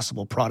best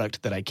possible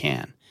product that I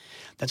can.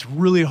 That's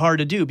really hard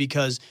to do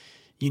because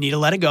you need to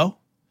let it go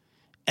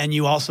and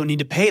you also need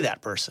to pay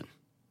that person.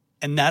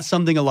 And that's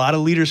something a lot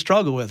of leaders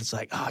struggle with. It's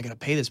like, oh, I got to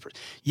pay this person.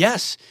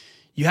 Yes,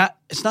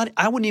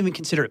 I wouldn't even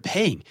consider it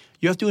paying.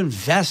 You have to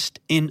invest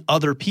in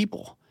other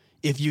people.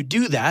 If you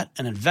do that,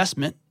 an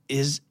investment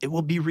it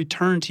will be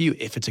returned to you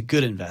if it's a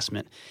good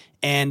investment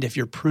and if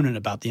you're prudent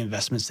about the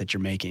investments that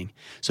you're making.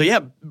 So yeah,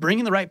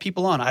 bringing the right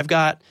people on. I've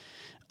got,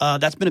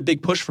 that's been a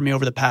big push for me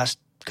over the past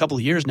couple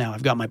of years now.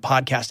 I've got my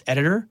podcast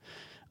editor.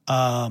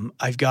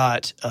 I've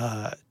got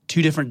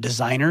 2 different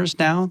designers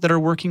now that are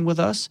working with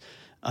us.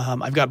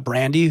 I've got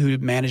Brandy, who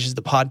manages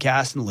the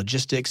podcast and the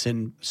logistics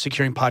and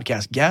securing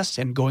podcast guests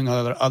and going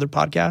on other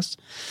podcasts.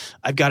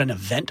 I've got an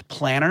event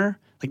planner.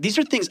 Like, these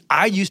are things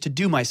I used to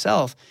do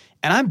myself,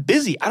 and I'm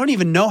busy. I don't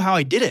even know how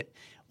I did it.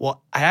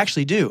 Well, I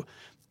actually do.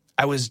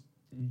 I was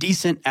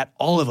decent at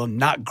all of them,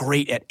 not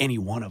great at any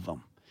one of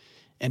them.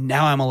 And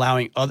now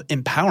I'm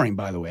empowering,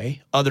 by the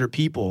way, other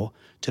people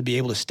to be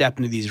able to step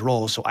into these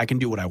roles so I can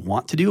do what I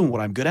want to do and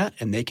what I'm good at,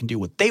 and they can do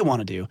what they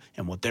want to do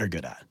and what they're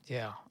good at.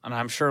 Yeah. And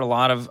I'm sure a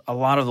lot of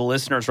the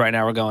listeners right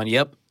now are going,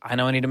 yep, I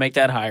know I need to make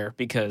that higher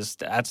because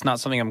that's not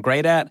something I'm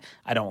great at.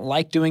 I don't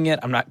like doing it.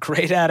 I'm not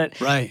great at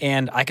it. Right.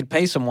 And I could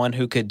pay someone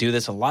who could do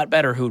this a lot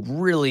better, who would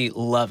really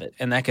love it.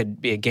 And that could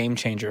be a game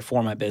changer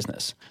for my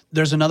business.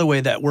 There's another way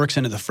that works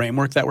into the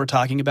framework that we're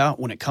talking about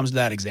when it comes to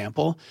that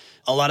example.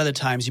 A lot of the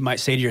times you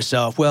might say to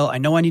yourself, well, I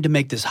know I need to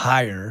make this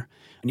higher.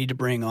 I need to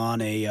bring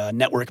on a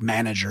network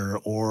manager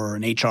or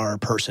an HR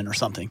person or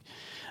something.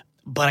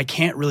 But I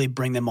can't really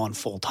bring them on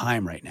full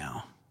time right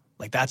now.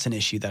 Like that's an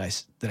issue that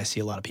I see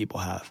a lot of people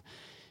have.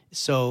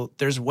 So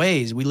there's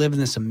ways. We live in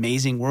this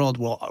amazing world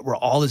where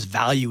all this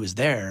value is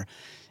there.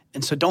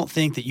 And so don't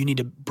think that you need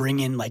to bring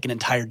in like an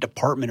entire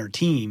department or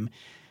team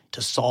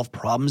to solve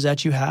problems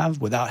that you have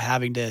without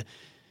having to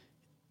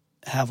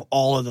have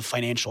all of the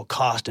financial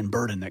cost and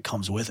burden that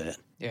comes with it.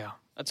 Yeah.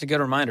 That's a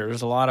good reminder.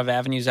 There's a lot of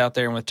avenues out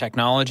there, and with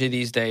technology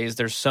these days,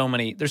 there's so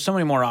many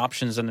more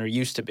options than there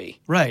used to be.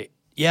 Right.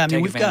 Yeah,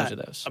 we've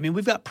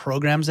got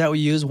programs that we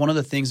use. One of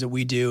the things that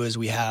we do is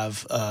we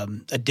have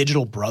a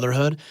digital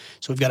brotherhood.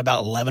 So we've got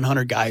about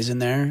 1,100 guys in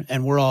there,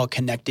 and we're all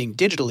connecting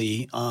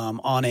digitally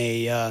on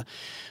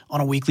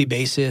a weekly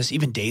basis,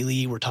 even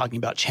daily. We're talking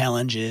about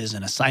challenges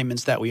and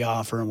assignments that we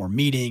offer, and we're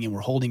meeting and we're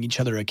holding each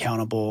other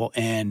accountable.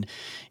 And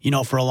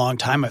for a long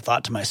time, I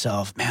thought to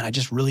myself, man, I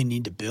just really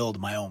need to build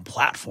my own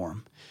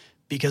platform,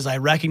 because I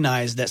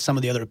recognized that some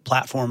of the other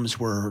platforms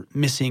were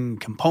missing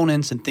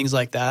components and things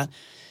like that.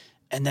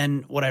 And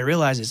then what I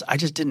realized is I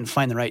just didn't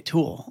find the right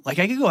tool. Like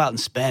I could go out and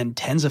spend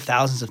tens of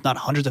thousands, if not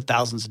hundreds of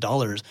thousands of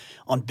dollars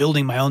on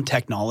building my own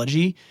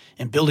technology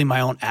and building my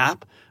own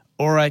app,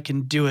 or I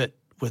can do it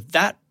with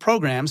that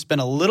program,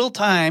 spend a little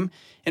time.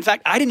 In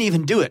fact, I didn't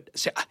even do it.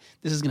 See,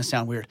 this is going to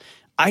sound weird.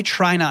 I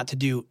try not to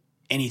do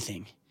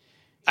anything.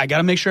 I got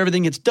to make sure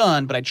everything gets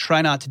done, but I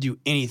try not to do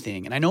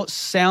anything. And I know it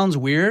sounds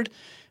weird,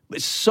 but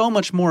it's so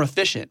much more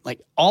efficient.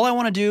 Like all I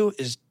want to do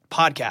is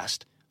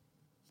podcast,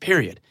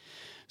 period.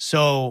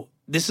 So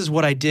this is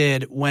what I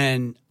did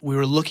when we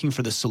were looking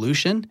for the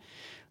solution.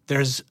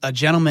 There's a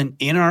gentleman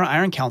in our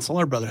Iron Council,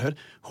 our brotherhood,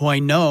 who I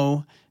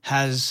know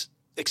has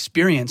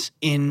experience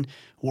in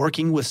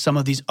working with some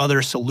of these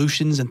other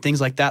solutions and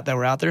things like that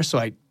were out there. So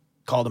I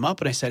called him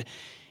up and I said,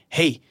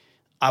 hey,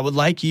 I'd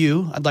like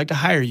to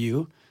hire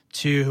you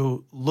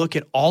to look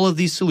at all of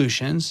these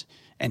solutions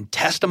and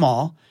test them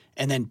all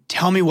and then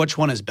tell me which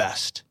one is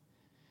best.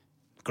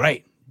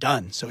 Great,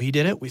 done. So he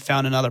did it. We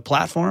found another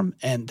platform,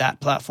 and that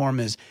platform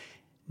is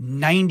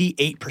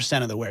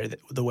 98% of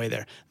the way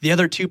there. The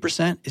other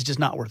 2% is just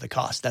not worth the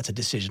cost. That's a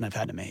decision I've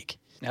had to make.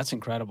 That's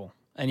incredible.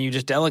 And you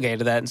just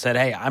delegated that and said,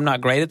 hey, I'm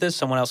not great at this.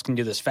 Someone else can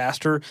do this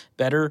faster,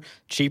 better,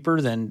 cheaper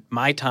than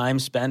my time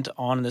spent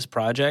on this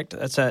project.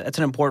 That's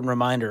an important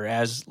reminder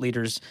as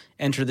leaders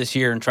enter this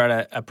year and try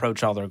to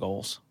approach all their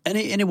goals. And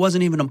it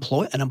wasn't even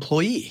an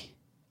employee.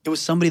 It was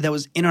somebody that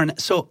was in our –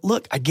 so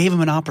look, I gave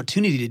him an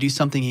opportunity to do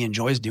something he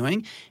enjoys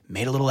doing,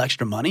 made a little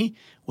extra money,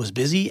 was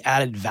busy,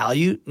 added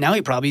value. Now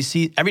he probably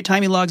sees – every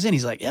time he logs in,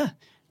 he's like, yeah,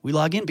 we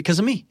log in because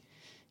of me.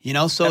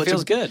 So it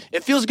feels good.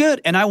 It feels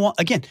good. And I'm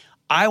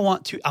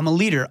a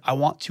leader. I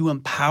want to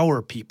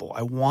empower people.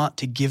 I want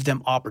to give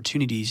them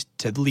opportunities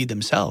to lead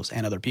themselves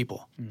and other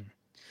people.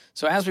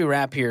 So as we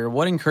wrap here,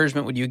 what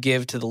encouragement would you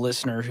give to the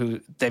listener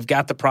who they've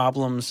got the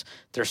problems,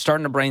 they're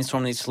starting to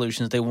brainstorm these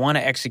solutions, they want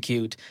to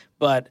execute,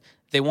 but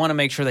they want to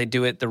make sure they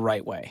do it the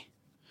right way?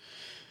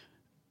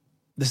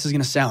 This is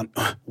going to sound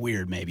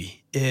weird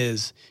maybe,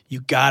 is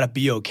you got to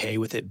be okay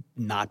with it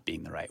not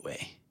being the right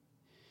way.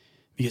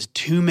 Because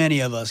too many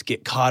of us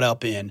get caught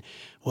up in,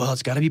 well,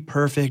 it's got to be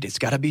perfect. It's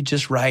got to be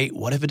just right.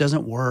 What if it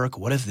doesn't work?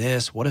 What if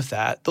this? What if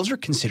that? Those are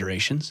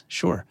considerations,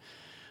 sure.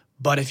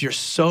 But if you're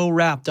so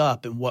wrapped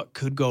up in what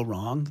could go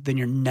wrong, then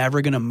you're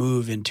never going to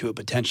move into a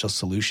potential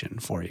solution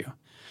for you.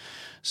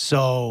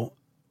 So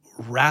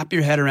wrap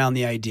your head around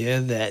the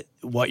idea that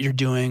what you're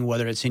doing,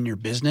 whether it's in your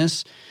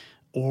business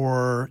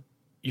or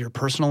your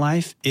personal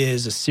life,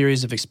 is a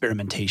series of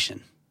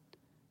experimentation.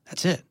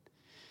 That's it.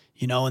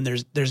 And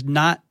there's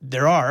not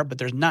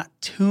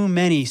too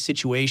many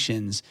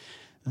situations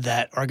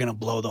that are going to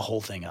blow the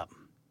whole thing up.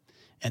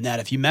 And that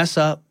if you mess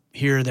up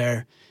here or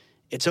there,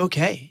 it's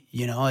okay.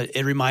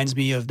 It reminds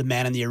me of The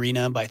Man in the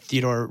Arena by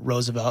Theodore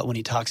Roosevelt when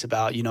he talks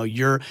about,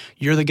 you're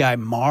the guy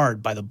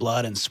marred by the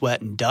blood and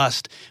sweat and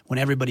dust when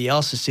everybody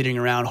else is sitting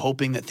around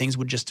hoping that things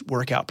would just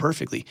work out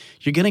perfectly.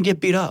 You're going to get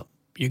beat up.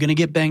 You're going to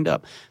get banged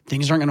up.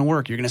 Things aren't going to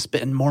work. You're going to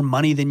spend more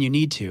money than you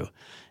need to.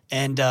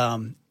 And,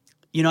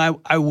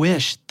 I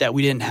wish that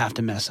we didn't have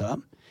to mess up.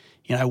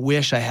 I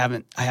wish I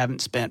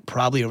haven't spent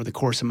probably over the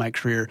course of my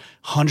career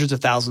hundreds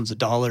of thousands of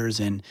dollars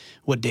in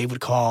what Dave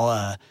would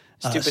call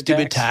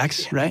stupid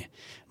tax, yeah. Right?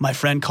 My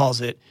friend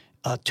calls it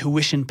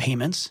tuition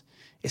payments.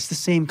 It's the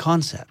same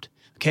concept,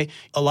 okay?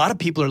 A lot of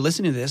people are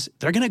listening to this.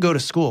 They're going to go to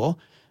school,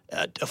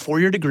 a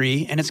 4-year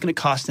degree, and it's going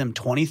to cost them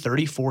 $20,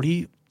 $30,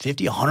 $40,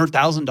 $50,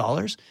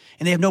 $100,000,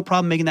 and they have no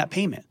problem making that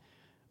payment.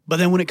 But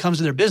then when it comes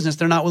to their business,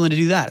 they're not willing to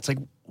do that. It's like,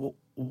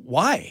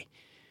 why?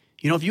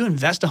 If you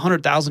invest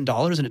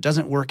 $100,000 and it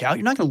doesn't work out,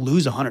 you're not going to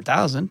lose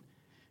 $100,000.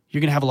 You're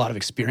going to have a lot of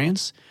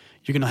experience.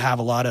 You're going to have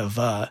a lot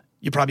of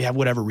You probably have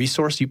whatever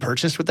resource you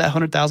purchased with that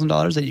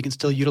 $100,000 that you can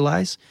still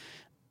utilize.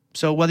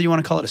 So whether you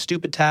want to call it a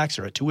stupid tax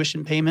or a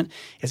tuition payment,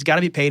 it's got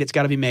to be paid, it's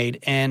got to be made.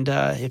 And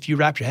if you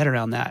wrap your head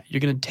around that, you're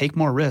going to take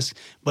more risk,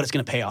 but it's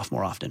going to pay off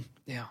more often.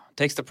 Yeah,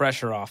 takes the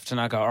pressure off to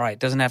not go, all right, it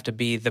doesn't have to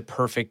be the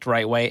perfect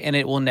right way, and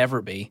it will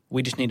never be.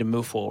 We just need to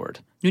move forward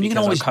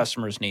because our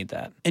customers need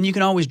that. And you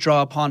can always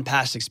draw upon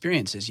past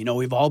experiences. You know,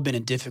 we've all been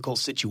in difficult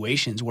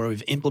situations where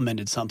we've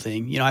implemented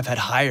something. You know, I've had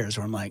hires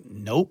where I'm like,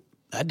 nope,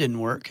 that didn't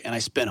work. And I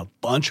spent a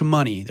bunch of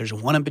money. There's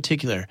one in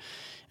particular.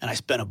 And I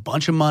spent a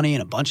bunch of money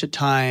and a bunch of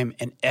time.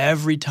 And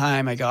every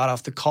time I got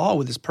off the call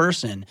with this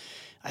person,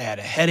 I had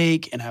a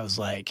headache and I was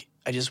like,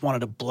 I just wanted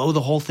to blow the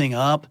whole thing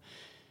up.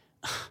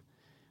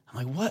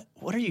 I'm like,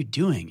 what are you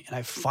doing? And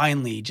I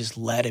finally just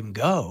let him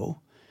go.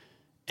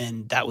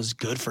 And that was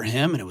good for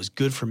him and it was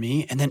good for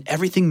me. And then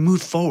everything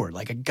moved forward.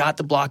 Like I got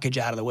the blockage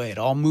out of the way. It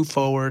all moved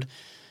forward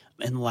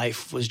and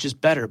life was just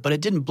better. But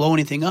it didn't blow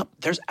anything up.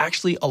 There's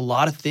actually a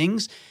lot of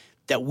things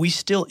that we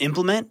still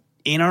implement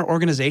in our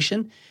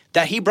organization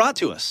that he brought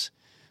to us.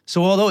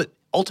 So although it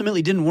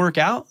ultimately didn't work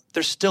out,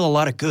 there's still a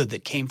lot of good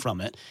that came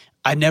from it.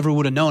 I never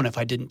would have known if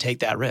I didn't take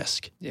that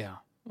risk. Yeah.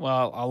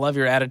 Well, I love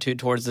your attitude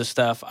towards this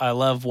stuff. I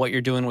love what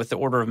you're doing with the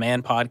Order of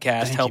Man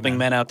podcast, helping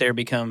men out there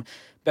become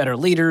better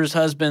leaders,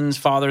 husbands,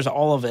 fathers,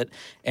 all of it.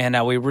 And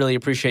we really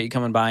appreciate you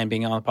coming by and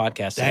being on the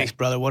podcast today. Thanks,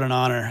 brother. What an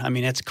honor. I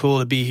mean, it's cool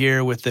to be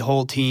here with the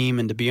whole team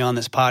and to be on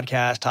this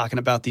podcast talking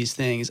about these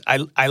things.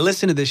 I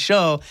listened to this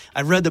show,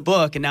 I read the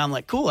book, and now I'm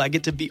like, cool, I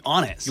get to be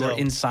on it. You're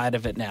inside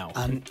of it now.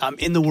 I'm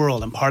in the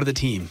world. I'm part of the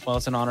team. Well,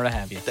 it's an honor to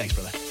have you. Thanks,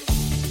 brother.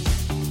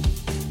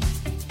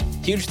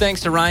 Huge thanks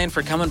to Ryan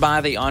for coming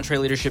by the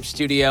EntreLeadership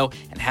Studio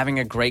and having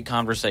a great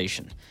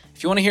conversation.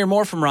 If you want to hear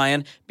more from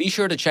Ryan, be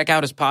sure to check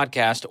out his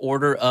podcast,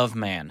 Order of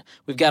Man.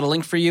 We've got a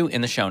link for you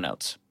in the show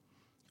notes.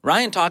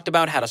 Ryan talked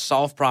about how to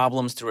solve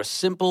problems through a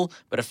simple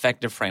but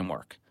effective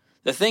framework.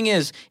 The thing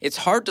is, it's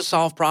hard to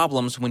solve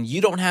problems when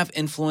you don't have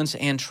influence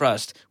and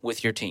trust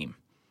with your team.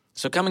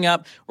 So coming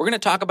up, we're going to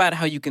talk about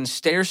how you can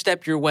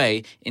stair-step your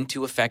way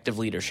into effective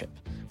leadership.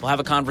 We'll have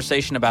a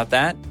conversation about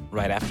that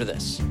right after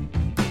this.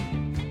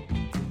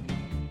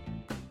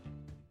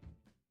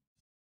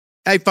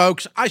 Hey,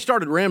 folks, I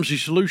started Ramsey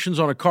Solutions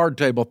on a card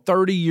table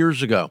 30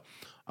 years ago.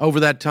 Over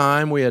that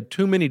time, we had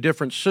too many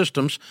different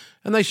systems,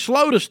 and they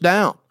slowed us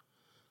down.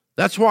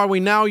 That's why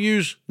we now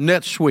use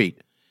NetSuite.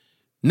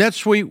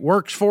 NetSuite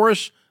works for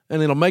us,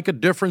 and it'll make a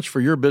difference for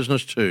your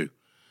business, too.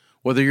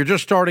 Whether you're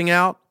just starting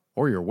out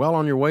or you're well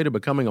on your way to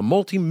becoming a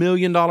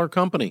multi-million-dollar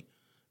company,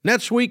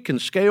 NetSuite can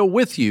scale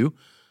with you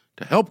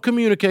to help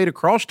communicate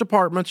across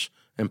departments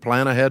and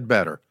plan ahead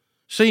better.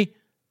 See,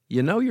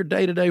 you know your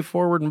day-to-day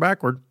forward and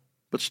backward,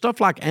 but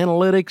stuff like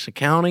analytics,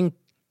 accounting,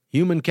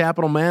 human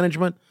capital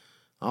management,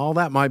 all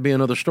that might be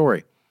another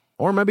story.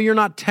 Or maybe you're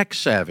not tech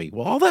savvy.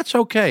 Well, all that's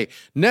okay.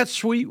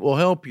 NetSuite will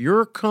help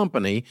your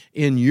company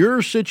in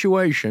your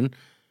situation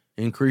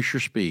increase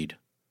your speed.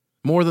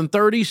 More than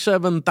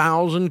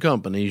 37,000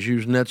 companies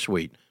use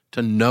NetSuite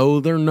to know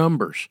their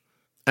numbers.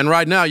 And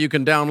right now, you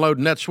can download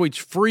NetSuite's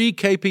free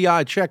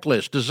KPI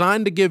checklist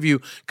designed to give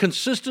you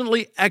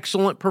consistently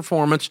excellent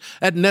performance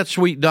at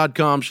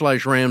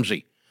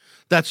netsuite.com/Ramsey.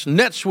 That's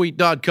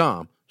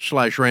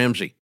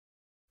netsuite.com/Ramsey.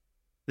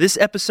 This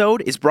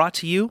episode is brought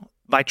to you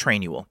by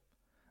Trainual.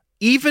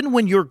 Even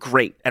when you're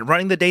great at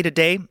running the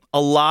day-to-day, a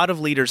lot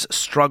of leaders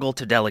struggle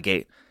to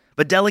delegate.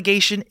 But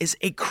delegation is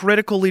a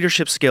critical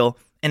leadership skill,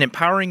 and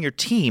empowering your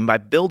team by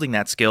building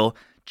that skill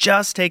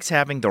just takes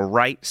having the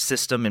right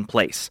system in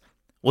place.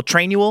 Well,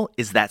 Trainual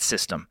is that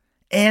system,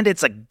 and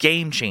it's a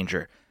game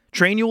changer.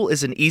 Trainual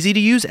is an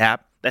easy-to-use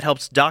app that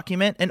helps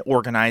document and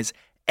organize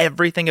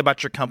everything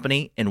about your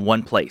company in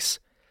one place.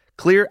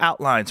 Clear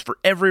outlines for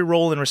every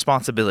role and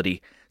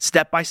responsibility,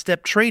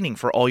 step-by-step training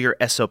for all your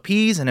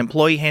SOPs and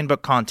employee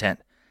handbook content,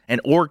 an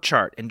org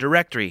chart and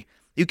directory.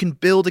 You can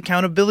build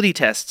accountability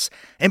tests.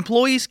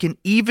 Employees can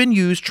even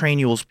use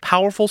Trainual's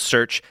powerful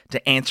search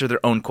to answer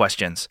their own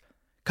questions.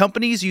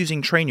 Companies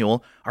using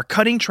Trainual are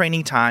cutting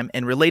training time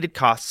and related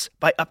costs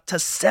by up to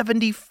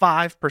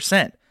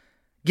 75%.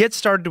 Get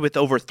started with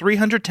over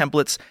 300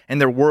 templates and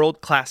their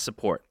world-class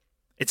support.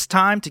 It's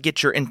time to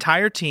get your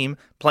entire team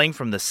playing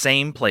from the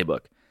same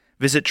playbook.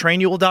 Visit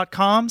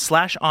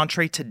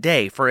Trainual.com/Entree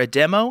today for a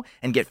demo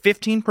and get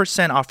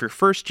 15% off your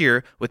first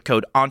year with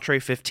code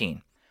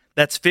Entree15.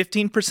 That's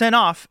 15%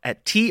 off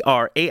at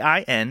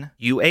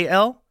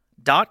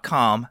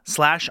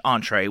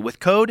TRAINUAL.com/Entree with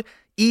code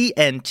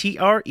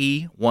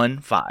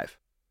ENTRE15.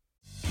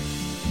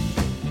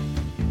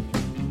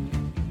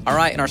 All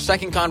right, in our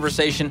second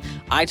conversation,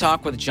 I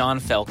talk with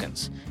John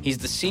Felkins. He's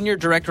the Senior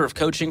Director of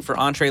Coaching for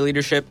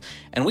EntreLeadership,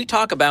 and we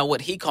talk about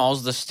what he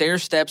calls the stair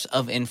steps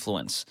of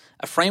influence,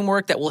 a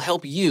framework that will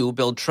help you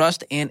build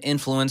trust and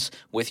influence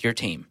with your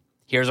team.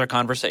 Here's our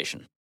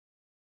conversation.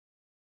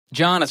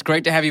 John, it's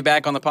great to have you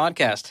back on the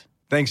podcast.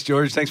 Thanks,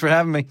 George. Thanks for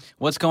having me.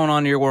 What's going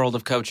on in your world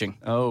of coaching?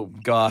 Oh,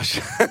 gosh.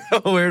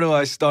 Where do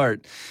I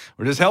start?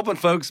 We're just helping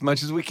folks as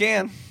much as we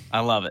can.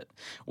 I love it.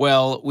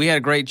 Well, we had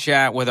a great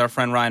chat with our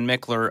friend Ryan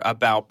Michler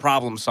about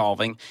problem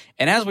solving.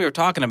 And as we were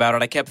talking about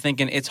it, I kept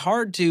thinking it's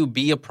hard to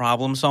be a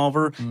problem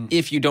solver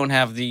if you don't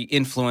have the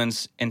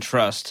influence and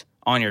trust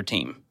on your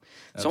team.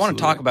 So I want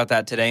to talk about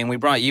that today, and we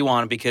brought you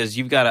on because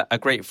you've got a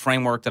great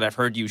framework that I've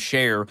heard you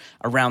share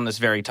around this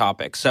very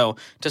topic. So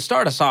to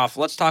start us off,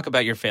 let's talk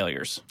about your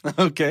failures.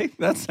 Okay,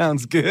 that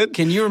sounds good.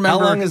 Can you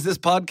remember? How long is this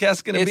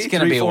podcast going to be? It's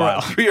going to be a while.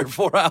 3 or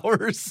 4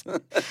 hours?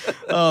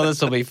 Oh, this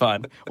will be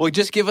fun. Well,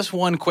 just give us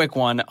one quick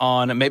one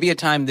on maybe a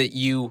time that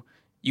you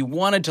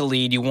wanted to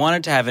lead, you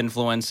wanted to have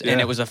influence,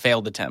 and it was a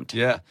failed attempt.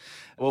 Yeah.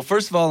 Well,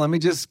 first of all, let me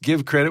just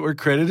give credit where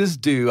credit is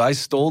due. I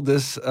stole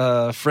this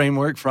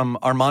framework from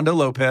Armando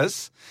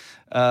Lopez.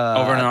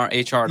 Over in our HR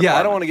department. Yeah,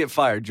 I don't want to get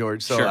fired,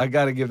 George, so Sure. I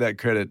got to give that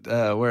credit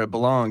where it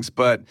belongs.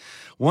 But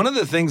one of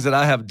the things that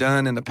I have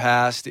done in the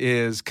past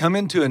is come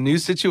into a new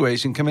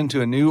situation, come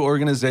into a new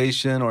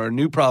organization or a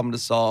new problem to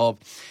solve,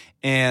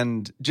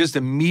 and just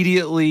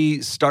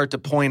immediately start to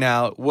point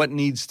out what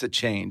needs to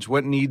change,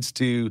 what needs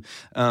to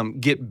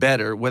get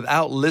better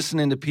without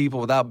listening to people,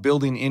 without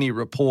building any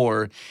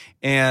rapport.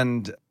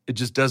 And it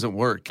just doesn't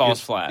work.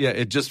 Falls flat. Yeah,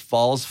 it just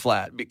falls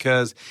flat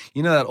because,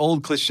 you know, that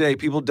old cliche,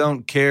 people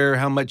don't care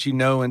how much you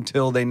know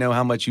until they know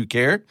how much you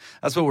care.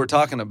 That's what we're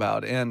talking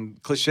about.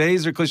 And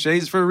cliches are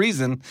cliches for a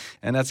reason,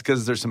 and that's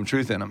because there's some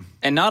truth in them.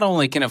 And not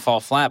only can it fall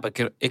flat, but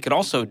it could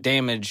also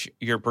damage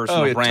your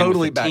personal brand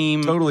totally with the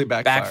team. totally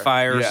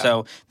backfire. Yeah.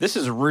 So this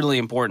is really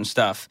important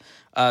stuff.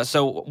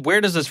 So where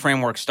does this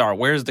framework start?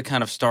 Where's the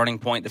kind of starting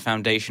point, the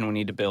foundation we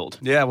need to build?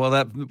 Yeah,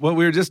 well, what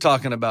we were just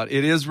talking about,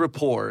 it is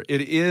rapport.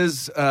 It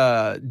is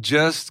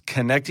just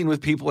connecting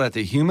with people at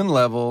the human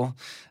level.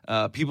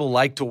 People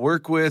like to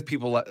work with,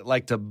 people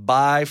like to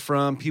buy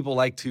from, people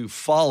like to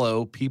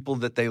follow people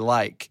that they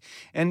like.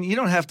 And you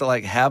don't have to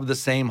have the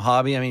same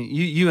hobby. I mean,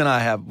 you and I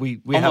have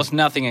we almost have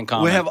nothing in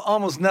common. We have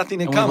almost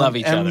nothing in common. We love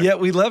each other. And yet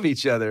we love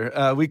each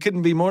other. We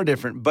couldn't be more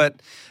different,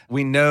 but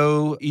we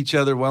know each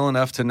other well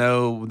enough to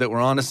know that we're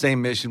on the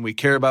same mission. We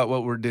care about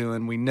what we're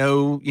doing. We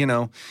know,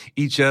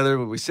 each other.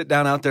 When we sit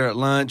down out there at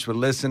lunch, we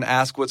listen,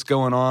 ask what's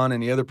going on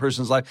in the other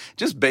person's life.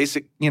 Just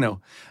basic,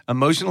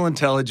 emotional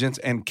intelligence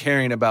and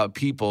caring about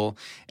people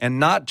and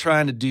not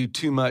trying to do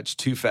too much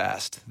too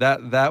fast.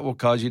 That will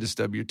cause you to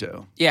stub your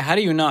toe. Yeah, how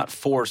do you not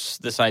force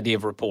this idea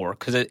of rapport?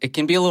 Because it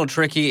can be a little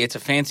tricky. It's a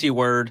fancy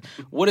word.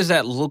 What does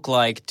that look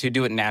like to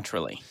do it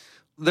naturally?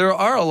 There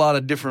are a lot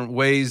of different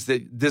ways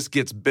that this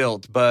gets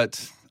built,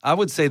 but I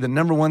would say the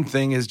number one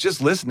thing is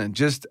just listening,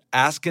 just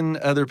asking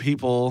other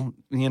people,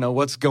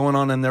 what's going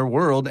on in their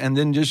world, and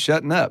then just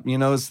shutting up.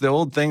 It's the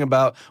old thing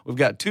about we've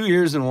got 2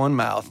 ears and 1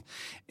 mouth.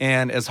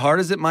 And as hard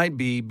as it might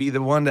be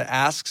the one that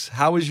asks,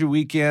 how was your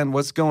weekend?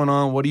 What's going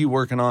on? What are you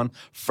working on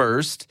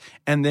first?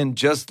 And then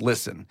just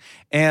listen.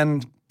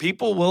 And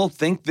people will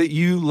think that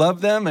you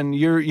love them and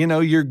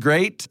you're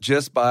great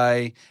just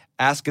by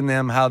asking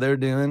them how they're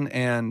doing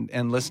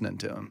and listening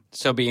to them.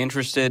 So be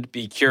interested,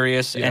 be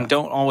curious, and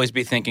don't always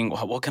be thinking,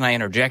 well, what can I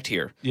interject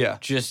here? Yeah.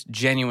 Just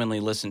genuinely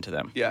listen to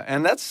them. Yeah,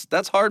 and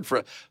that's hard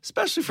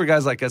especially for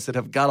guys like us that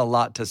have got a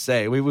lot to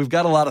say. We've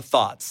got a lot of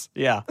thoughts.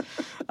 Yeah,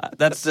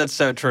 that's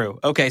so true.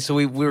 Okay, so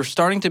we're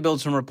starting to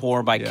build some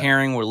rapport by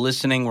caring, we're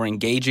listening, we're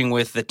engaging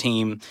with the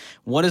team.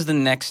 What is the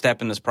next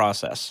step in this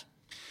process?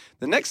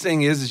 The next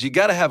thing is you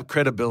got to have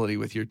credibility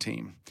with your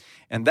team.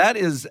 And that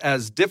is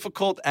as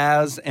difficult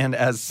as and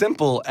as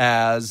simple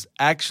as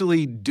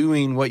actually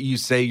doing what you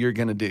say you're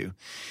going to do.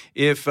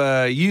 If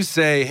you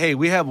say, hey,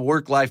 we have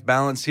work-life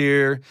balance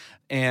here,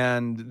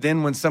 and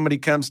then when somebody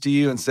comes to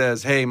you and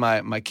says, hey,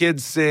 my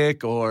kid's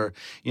sick, or,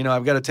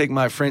 I've got to take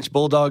my French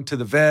bulldog to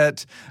the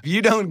vet, if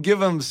you don't give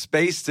them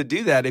space to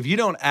do that, if you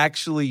don't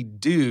actually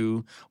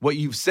do what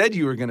you've said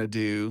you were going to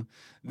do,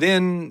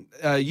 then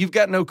you've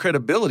got no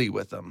credibility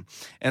with them.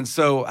 And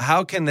so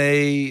how can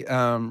they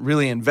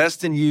really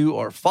invest in you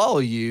or follow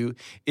you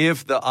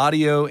if the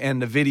audio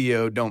and the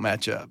video don't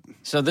match up?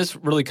 So this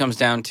really comes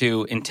down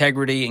to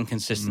integrity and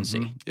consistency.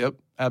 Mm-hmm. Yep,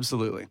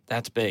 absolutely.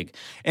 That's big.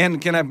 And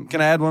can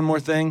I add one more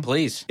thing?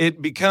 Please. It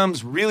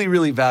becomes really,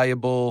 really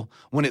valuable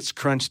when it's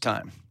crunch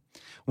time.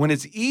 When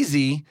it's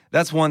easy,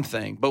 that's one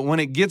thing. But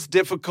when it gets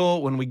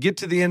difficult, when we get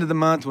to the end of the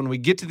month, when we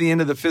get to the end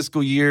of the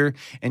fiscal year,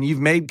 and you've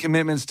made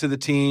commitments to the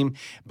team,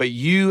 but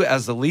you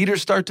as the leader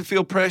start to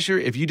feel pressure,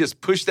 if you just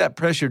push that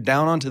pressure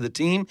down onto the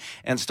team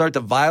and start to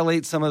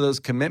violate some of those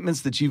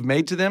commitments that you've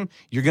made to them,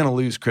 you're going to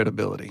lose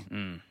credibility.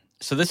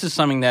 So this is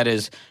something that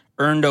is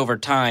earned over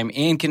time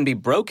and can be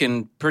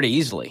broken pretty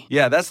easily.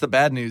 Yeah, that's the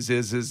bad news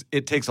is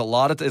it takes a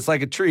lot of it's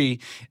like a tree.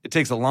 It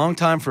takes a long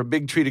time for a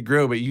big tree to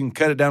grow, but you can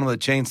cut it down with a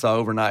chainsaw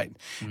overnight.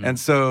 And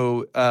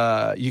so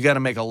you got to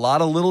make a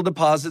lot of little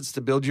deposits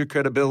to build your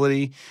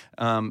credibility,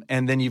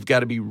 and then you've got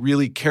to be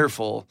really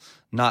careful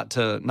not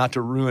to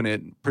ruin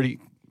it pretty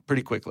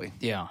pretty quickly.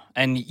 Yeah.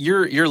 And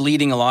you're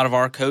leading a lot of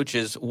our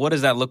coaches. What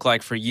does that look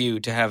like for you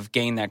to have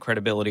gained that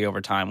credibility over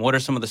time? What are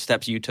some of the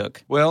steps you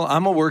took? Well,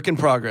 I'm a work in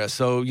progress.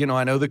 So,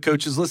 I know the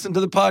coaches listen to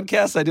the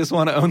podcast. I just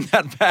want to own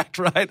that fact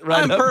right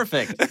I'm up.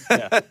 perfect.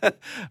 Yeah.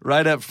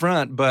 Right up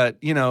front. But,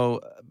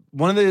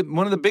 one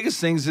of the biggest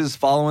things is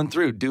following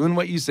through, doing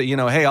what you say.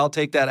 Hey, I'll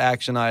take that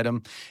action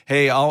item.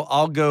 Hey,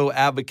 I'll go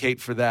advocate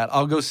for that.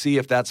 I'll go see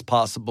if that's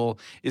possible.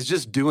 It's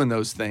just doing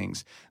those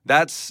things.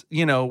 That's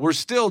we're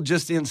still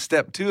just in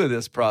step 2 of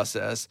this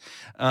process,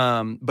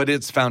 but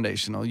it's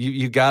foundational.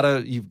 You've got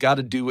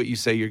to do what you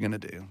say you're going to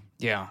do.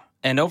 Yeah,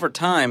 and over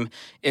time,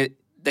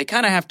 they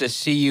kind of have to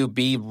see you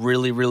be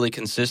really, really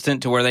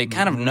consistent to where they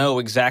kind of know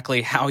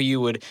exactly how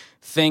you would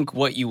think,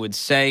 what you would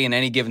say in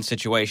any given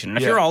situation. And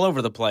if you're all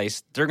over the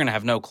place, they're going to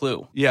have no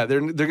clue. Yeah,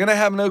 they're going to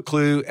have no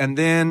clue, and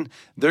then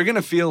they're going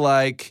to feel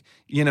like,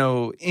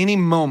 any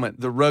moment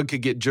the rug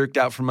could get jerked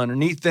out from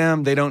underneath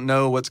them. They don't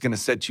know what's going to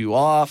set you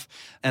off,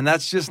 and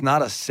that's just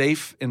not a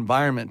safe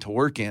environment to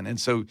work in. And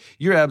so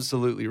you're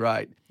absolutely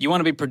right. You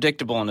want to be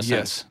predictable in a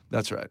sense. Yes,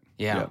 that's right.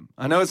 Yeah.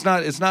 I know it's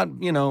not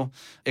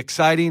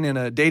exciting in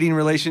a dating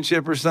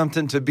relationship or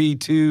something to be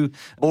too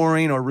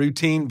boring or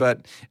routine,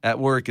 but at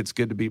work it's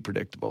good to be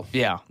predictable.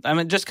 Yeah. I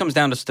mean, it just comes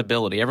down to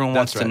stability. Everyone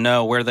wants to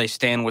know where they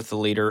stand with the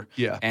leader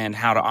and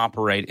how to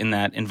operate in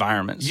that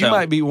environment. You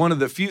might be one of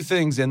the few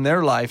things in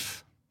their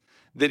life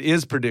that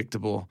is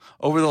predictable.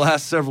 Over the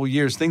last several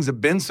years, things have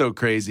been so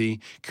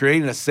crazy.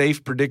 Creating a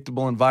safe,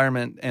 predictable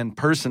environment and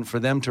person for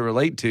them to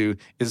relate to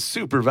is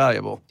super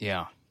valuable.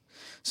 Yeah.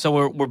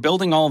 So we're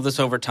building all of this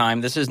over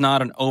time. This is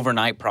not an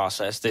overnight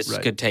process. This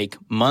could take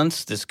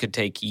months. This could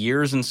take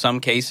years in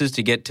some cases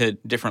to get to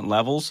different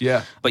levels.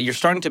 Yeah. But you're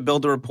starting to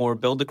build the rapport,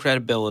 build the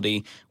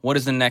credibility. What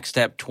is the next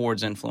step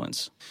towards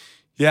influence?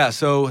 Yeah,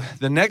 so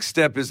the next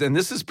step is, and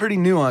this is pretty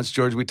nuanced,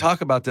 George, we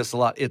talk about this a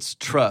lot, it's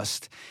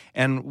trust.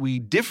 And we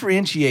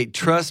differentiate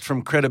trust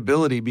from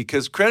credibility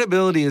because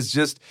credibility is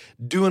just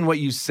doing what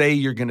you say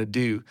you're going to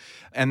do.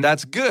 And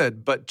that's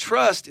good, but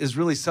trust is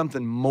really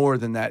something more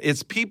than that.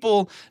 It's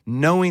people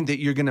knowing that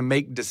you're going to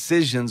make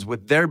decisions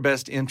with their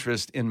best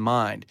interest in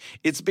mind.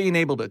 It's being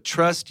able to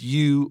trust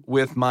you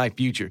with my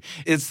future.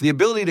 It's the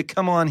ability to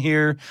come on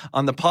here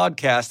on the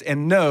podcast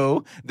and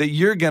know that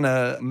you're going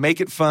to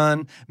make it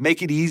fun,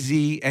 make it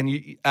easy,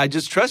 and I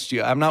just trust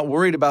you. I'm not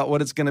worried about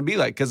what it's going to be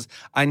like because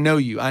I know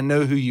you. I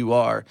know who you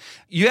are.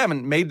 You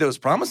haven't made those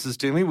promises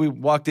to me. We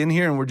walked in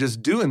here and we're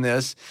just doing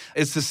this.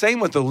 It's the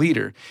same with the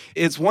leader.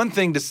 It's one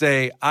thing to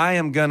say, I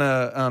am going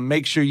to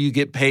make sure you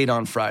get paid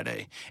on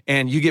Friday,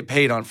 and you get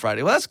paid on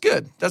Friday. Well, that's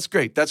good. That's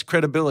great. That's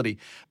credibility.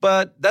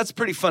 But that's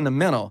pretty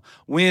fundamental.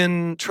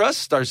 When trust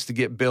starts to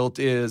get built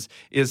is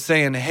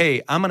saying,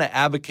 hey, I'm going to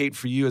advocate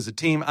for you as a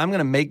team. I'm going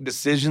to make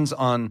decisions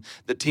on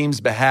the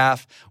team's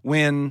behalf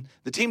when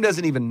the team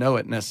doesn't even know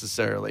it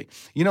necessarily.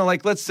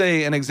 Like let's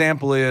say an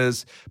example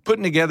is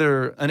putting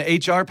together an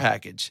HR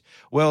package.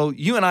 Well,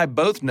 you and I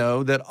both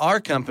know that our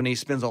company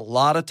spends a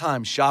lot of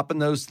time shopping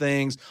those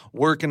things,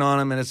 working on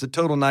them, and it's a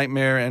total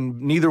nightmare,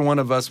 and neither one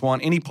of us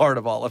want any part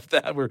of all of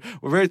that. We're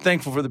very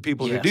thankful for the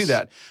people who do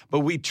that. But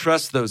we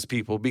trust those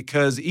people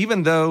because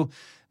even though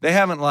they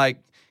haven't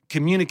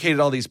communicated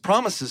all these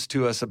promises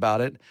to us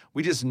about it,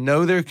 we just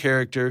know their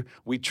character,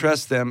 we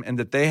trust them, and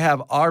that they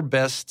have our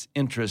best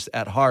interest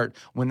at heart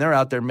when they're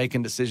out there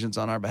making decisions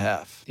on our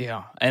behalf.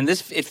 Yeah, and it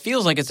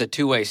feels like it's a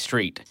two-way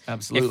street.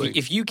 Absolutely.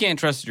 If you can't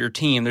trust your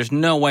team, there's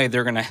no way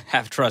they're going to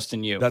have trust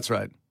in you. That's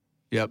right.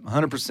 Yep,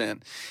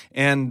 100%.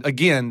 And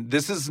again,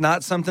 this is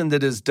not something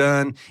that is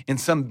done in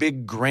some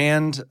big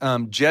grand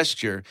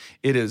gesture.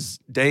 It is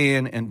day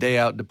in and day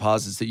out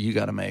deposits that you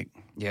got to make.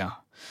 Yeah.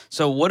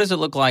 So what does it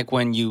look like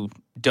when you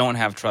don't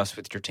have trust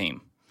with your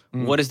team?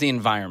 What is the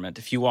environment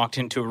if you walked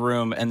into a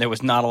room and there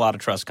was not a lot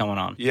of trust going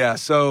on? Yeah,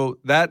 so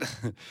that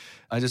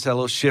I just had a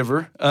little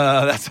shiver.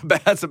 That's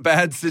a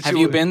bad situation. Have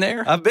you been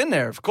there? I've been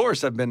there. Of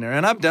course, I've been there,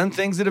 and I've done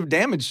things that have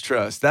damaged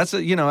trust. That's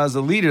as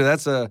a leader,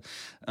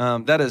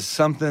 that is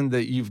something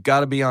that you've got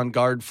to be on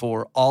guard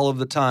for all of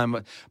the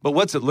time. But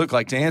what's it look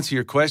like? To answer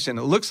your question,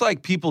 it looks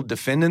like people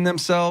defending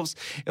themselves.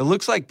 It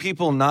looks like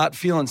people not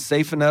feeling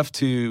safe enough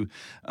to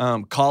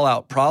call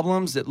out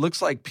problems. It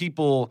looks like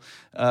people,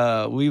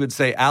 we would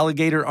say,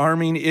 alligator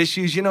arming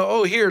issues.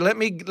 Oh, here, let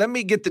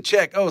me get the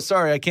check. Oh,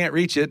 sorry, I can't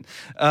reach it.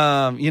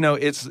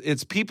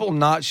 It's people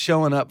not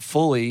showing up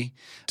fully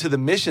to the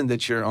mission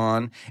that you're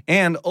on,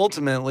 and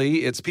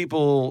ultimately, it's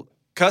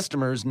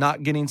customers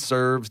not getting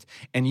served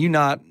and you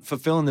not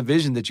fulfilling the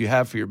vision that you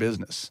have for your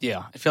business.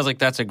 Yeah, it feels like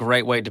that's a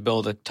great way to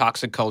build a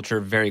toxic culture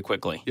very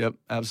quickly. Yep,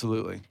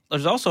 absolutely.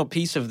 There's also a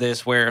piece of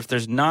this where if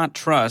there's not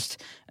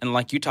trust, and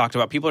like you talked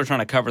about, people are trying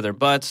to cover their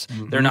butts,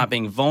 they're not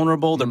being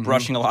vulnerable, they're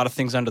brushing a lot of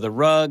things under the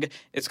rug.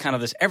 It's kind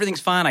of this,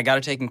 everything's fine, I got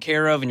it taken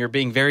care of, and you're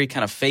being very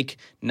kind of fake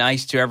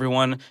nice to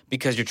everyone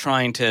because you're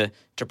trying to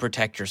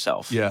protect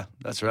yourself. Yeah,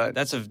 that's right.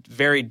 That's a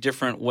very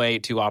different way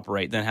to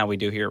operate than how we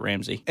do here at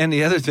Ramsey. And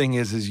the other thing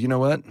is you know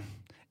what?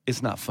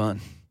 It's not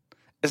fun.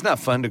 it's not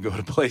fun to go to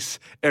a place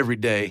every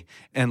day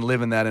and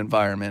live in that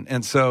environment.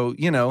 And so,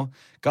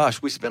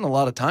 gosh, we spend a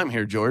lot of time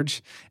here,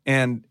 George,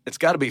 and it's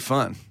got to be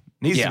fun.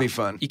 Needs to be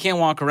fun. You can't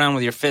walk around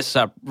with your fists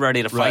up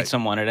ready to fight Right.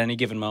 someone at any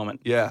given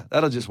moment. Yeah,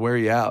 that'll just wear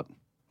you out.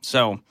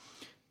 So,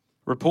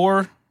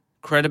 rapport,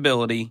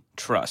 credibility,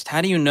 trust.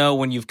 How do you know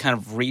when you've kind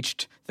of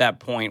reached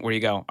that point where you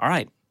go, all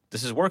right,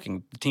 this is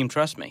working. The team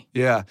trusts me?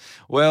 Yeah.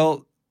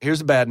 Well, here's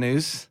the bad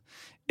news.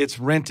 It's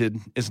rented.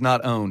 It's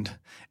not owned.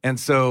 And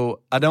so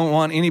I don't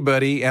want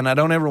anybody, and I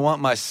don't ever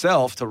want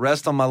myself to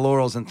rest on my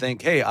laurels and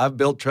think, hey, I've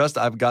built trust,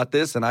 I've got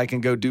this, and I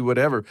can go do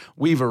whatever.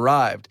 We've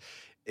arrived.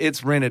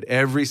 It's rented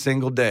every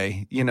single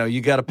day.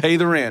 You got to pay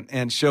the rent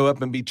and show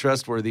up and be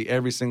trustworthy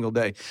every single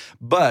day.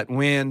 But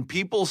when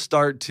people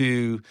start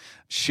to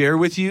share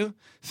with you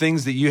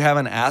things that you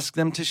haven't asked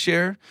them to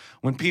share,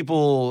 when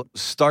people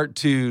start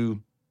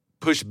to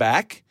push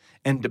back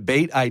and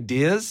debate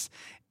ideas,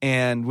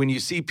 and when you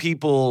see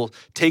people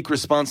take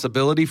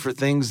responsibility for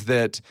things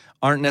that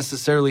aren't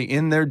necessarily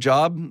in their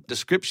job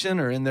description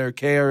or in their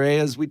KRA,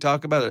 as we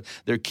talk about it,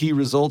 their key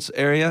results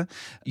area,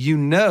 you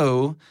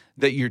know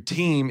that your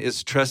team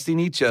is trusting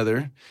each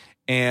other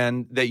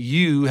and that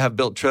you have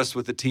built trust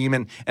with the team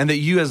and that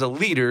you as a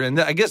leader, and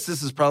I guess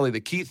this is probably the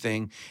key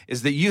thing,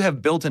 is that you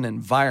have built an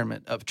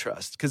environment of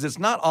trust, because it's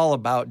not all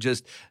about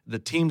just the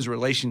team's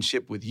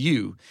relationship with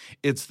you.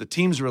 It's the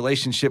team's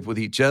relationship with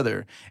each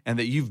other, and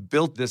that you've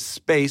built this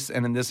space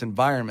and in this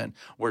environment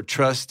where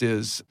trust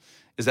is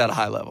at a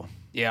high level.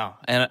 Yeah.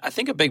 And I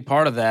think a big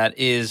part of that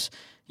is,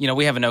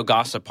 we have a no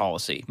gossip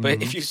policy.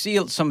 But if you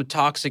see some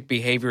toxic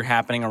behavior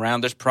happening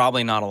around, there's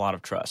probably not a lot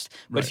of trust.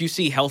 But if you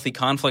see healthy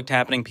conflict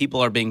happening, people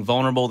are being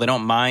vulnerable, they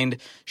don't mind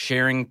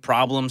sharing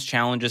problems,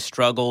 challenges,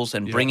 struggles,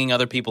 and bringing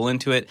other people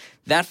into it,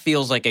 that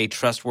feels like a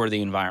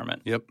trustworthy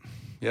environment. Yep,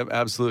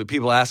 absolutely.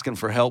 People asking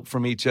for help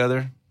from each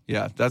other.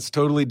 Yeah, that's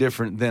totally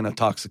different than a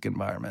toxic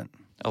environment.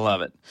 I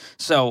love it.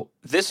 So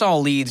this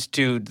all leads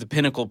to the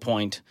pinnacle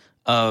point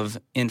of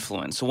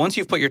influence. So once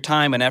you've put your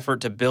time and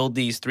effort to build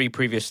these 3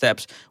 previous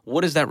steps, what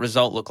does that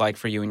result look like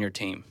for you and your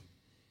team?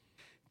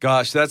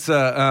 Gosh, that's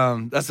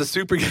a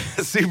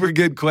super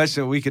good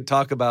question we could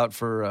talk about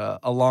for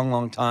a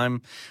long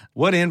time.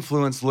 What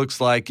influence looks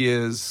like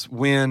is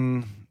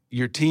when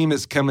your team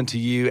is coming to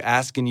you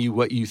asking you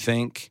what you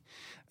think.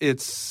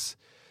 It's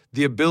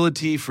the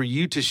ability for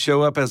you to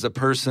show up as a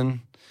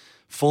person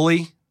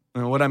fully.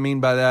 And what I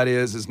mean by that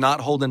is not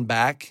holding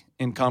back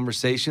in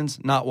conversations,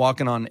 not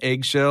walking on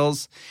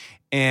eggshells,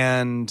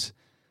 and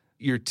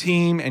your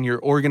team and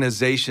your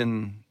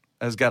organization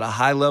has got a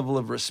high level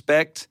of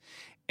respect,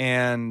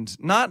 and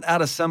not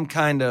out of some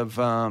kind of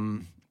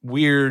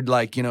weird,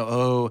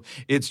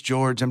 it's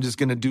George, I'm just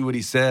going to do what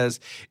he says.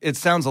 It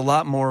sounds a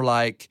lot more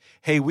like,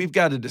 hey, we've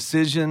got a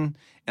decision,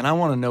 and I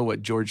want to know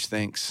what George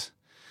thinks.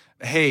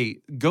 Hey,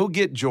 go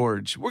get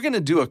George. We're going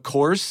to do a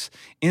course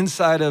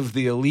inside of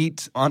the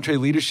Elite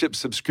EntreLeadership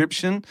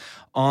subscription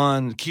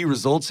on key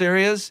results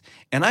areas.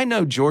 And I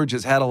know George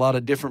has had a lot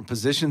of different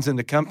positions in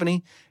the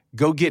company.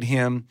 Go get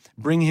him,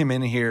 bring him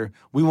in here.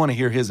 We want to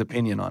hear his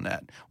opinion on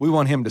that. We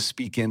want him to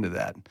speak into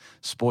that.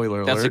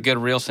 Spoiler alert. That's a good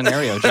real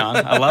scenario, John.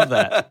 I love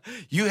that.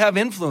 You have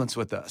influence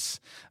with us.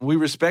 We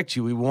respect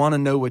you. We want to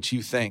know what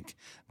you think.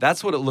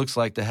 That's what it looks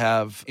like to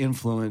have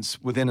influence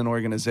within an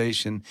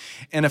organization.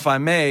 And if I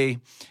may,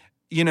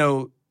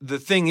 the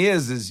thing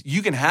is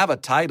you can have a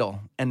title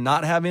and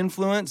not have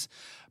influence,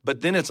 but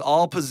then it's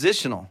all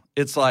positional.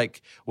 It's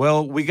like,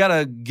 well, we got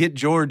to get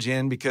George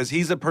in because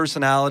he's a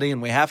personality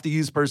and we have to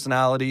use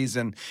personalities.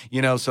 And,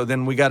 so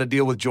then we got to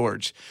deal with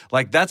George.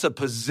 Like, that's a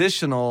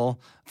positional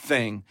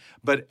thing.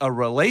 But a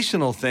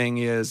relational thing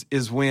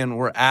is when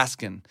we're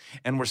asking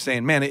and we're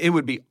saying, man, it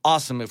would be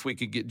awesome if we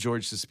could get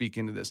George to speak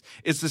into this.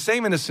 It's the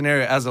same in a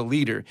scenario as a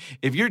leader.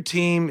 If your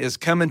team is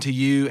coming to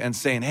you and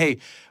saying, hey,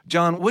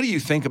 John, what do you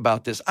think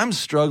about this? I'm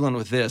struggling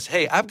with this.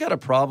 Hey, I've got a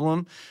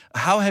problem.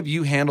 How have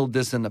you handled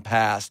this in the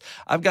past?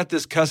 I've got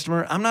this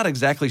customer. I'm not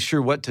exactly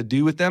sure what to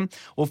do with them.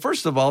 Well,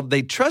 first of all,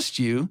 they trust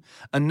you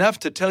enough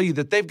to tell you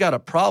that they've got a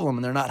problem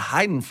and they're not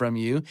hiding from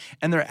you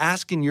and they're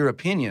asking your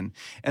opinion.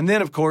 And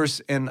then, of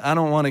course, and I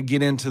don't want to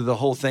get into the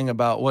whole thing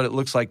about what it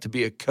looks like to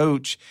be a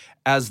coach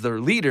as their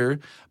leader,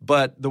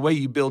 but the way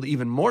you build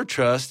even more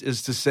trust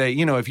is to say,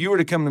 if you were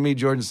to come to me,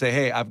 George, and say,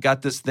 hey, I've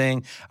got this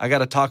thing, I got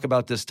to talk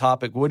about this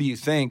topic, what do you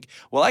think?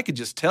 Well, I could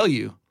just tell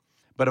you.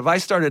 But if I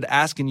started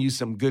asking you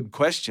some good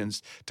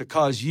questions to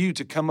cause you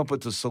to come up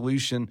with a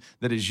solution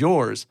that is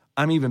yours,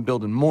 I'm even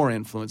building more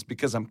influence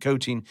because I'm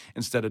coaching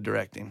instead of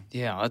directing.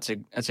 Yeah,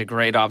 that's a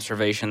great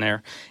observation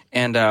there.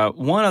 And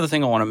one other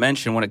thing I want to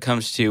mention when it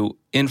comes to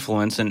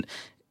influence, and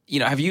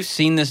have you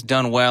seen this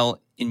done well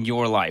in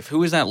your life?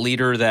 Who is that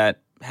leader that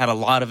had a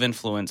lot of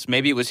influence?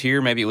 Maybe it was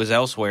here, maybe it was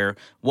elsewhere.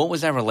 What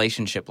was that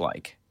relationship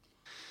like?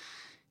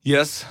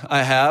 Yes,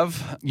 I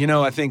have.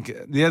 I think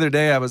the other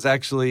day I was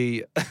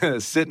actually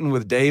sitting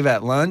with Dave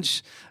at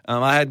lunch.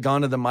 I had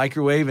gone to the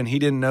microwave and he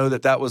didn't know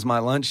that was my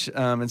lunch.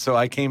 And so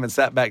I came and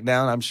sat back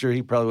down. I'm sure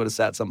he probably would have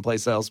sat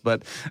someplace else,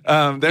 but he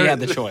had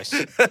the choice.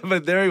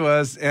 But there he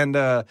was. And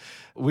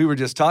we were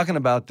just talking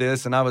about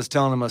this and I was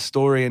telling him a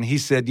story and he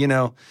said,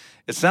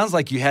 it sounds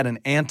like you had an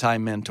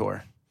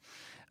anti-mentor.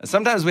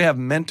 Sometimes we have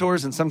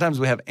mentors and sometimes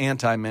we have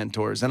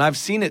anti-mentors. And I've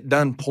seen it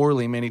done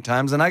poorly many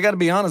times. And I got to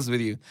be honest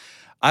with you,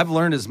 I've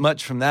learned as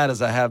much from that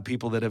as I have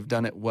people that have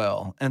done it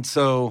well. And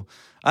so,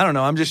 I don't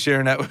know, I'm just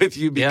sharing that with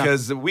you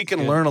because we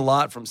can learn a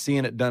lot from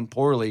seeing it done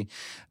poorly.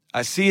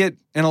 I see it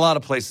in a lot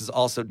of places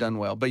also done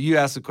well. But you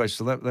asked the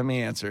question, let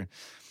me answer.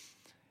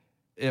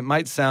 It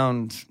might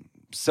sound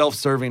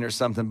self-serving or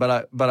something,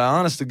 but I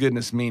honest to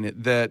goodness mean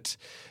it, that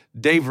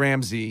Dave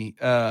Ramsey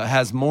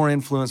has more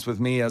influence with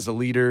me as a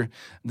leader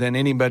than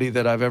anybody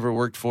that I've ever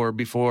worked for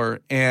before.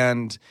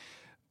 And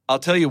I'll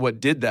tell you what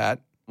did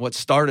that. What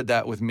started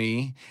that with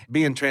me,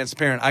 being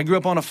transparent. I grew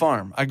up on a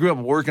farm. I grew up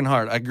working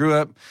hard. I grew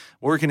up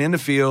working in the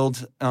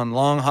field on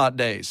long, hot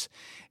days.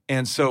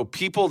 And so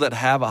people that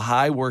have a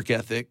high work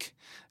ethic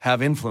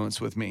have influence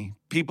with me.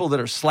 People that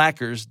are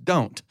slackers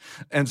don't.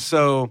 And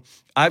so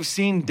I've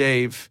seen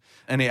Dave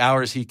and the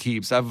hours he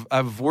keeps.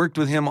 I've worked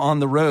with him on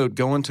the road,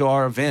 going to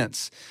our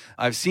events.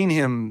 I've seen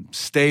him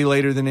stay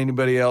later than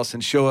anybody else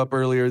and show up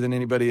earlier than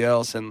anybody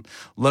else and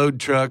load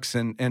trucks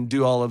and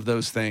do all of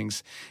those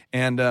things.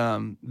 And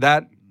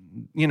that,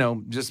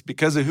 just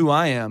because of who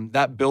I am,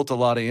 that built a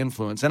lot of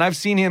influence. And I've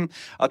seen him,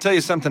 I'll tell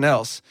you something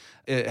else.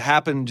 It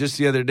happened just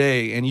the other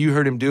day, and you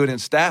heard him do it in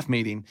staff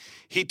meeting.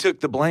 He took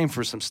the blame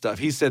for some stuff.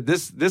 He said,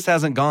 this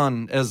hasn't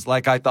gone as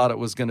like I thought it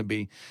was going to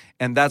be,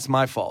 and that's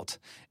my fault.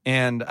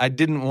 And I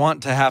didn't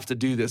want to have to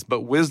do this,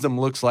 but wisdom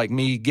looks like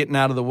me getting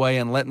out of the way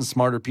and letting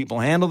smarter people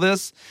handle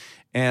this.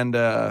 And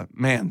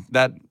man,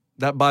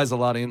 that buys a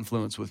lot of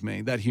influence with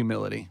me, that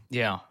humility.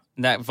 Yeah.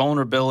 That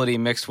vulnerability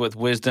mixed with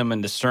wisdom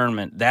and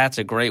discernment, that's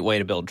a great way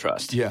to build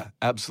trust. Yeah,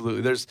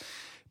 absolutely.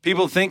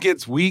 People think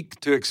it's weak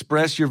to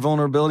express your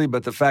vulnerability,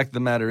 but the fact of the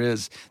matter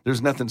is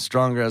there's nothing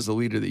stronger as a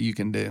leader that you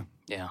can do.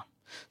 Yeah.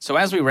 So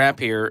as we wrap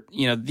here,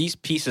 these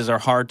pieces are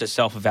hard to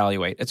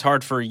self-evaluate. It's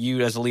hard for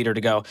you as a leader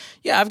to go,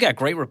 yeah, I've got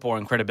great rapport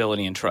and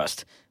credibility and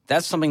trust.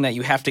 That's something that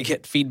you have to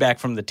get feedback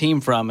from the team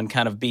from and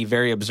kind of be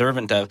very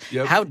observant of.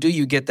 Yep. How do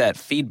you get that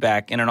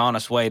feedback in an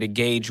honest way to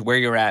gauge where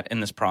you're at in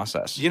this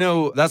process?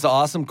 That's an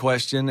awesome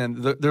question,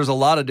 and there's a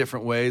lot of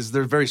different ways.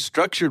 There's very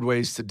structured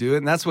ways to do it,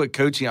 and that's what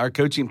our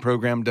coaching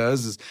program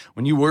does is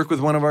when you work with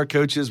one of our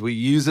coaches, we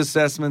use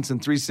assessments in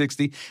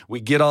 360,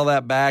 we get all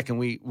that back, and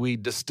we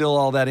distill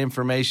all that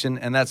information,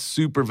 and that's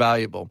super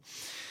valuable.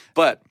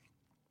 But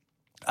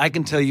I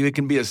can tell you it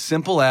can be as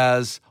simple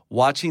as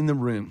watching the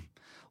room.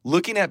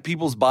 Looking at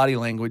people's body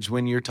language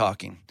when you're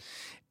talking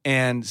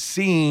and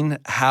seeing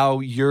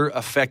how you're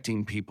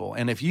affecting people.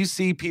 And if you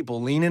see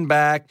people leaning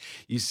back,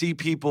 you see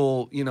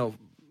people,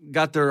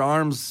 got their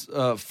arms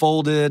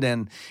folded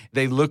and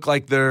they look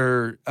like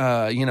their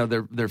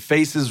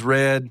face is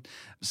red,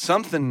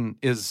 something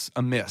is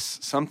amiss.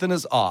 Something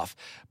is off.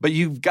 But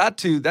you've got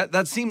to,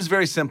 that seems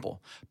very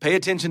simple. Pay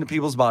attention to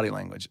people's body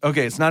language.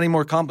 Okay, it's not any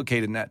more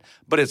complicated than that,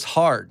 but it's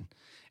hard.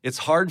 It's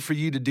hard for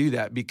you to do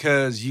that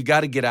because you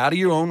got to get out of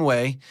your own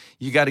way.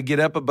 You got to get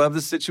up above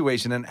the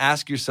situation and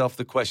ask yourself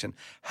the question,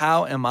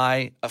 how am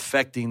I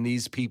affecting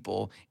these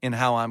people in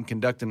how I'm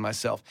conducting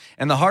myself?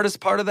 And the hardest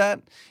part of that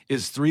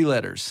is 3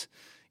 letters,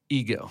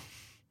 ego.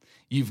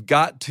 You've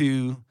got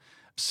to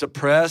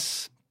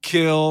suppress,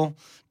 kill,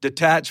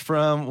 detach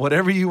from,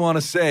 whatever you want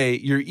to say,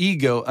 your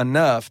ego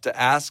enough to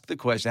ask the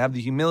question, have the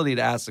humility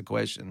to ask the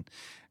question,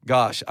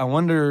 gosh, I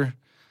wonder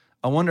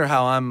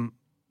how I'm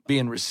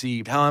being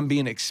received, how I'm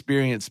being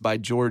experienced by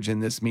George in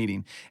this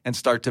meeting, and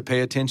start to pay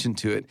attention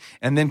to it.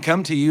 And then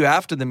come to you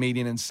after the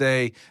meeting and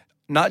say,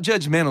 not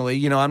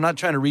judgmentally, I'm not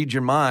trying to read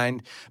your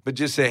mind, but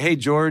just say, hey,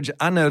 George,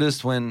 I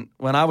noticed when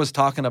I was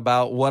talking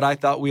about what I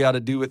thought we ought to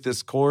do with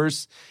this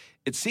course,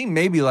 it seemed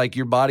maybe like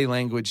your body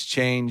language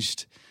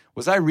changed.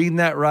 Was I reading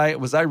that right?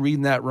 Was I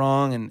reading that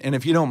wrong? And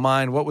if you don't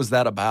mind, what was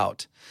that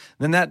about?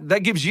 Then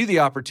that gives you the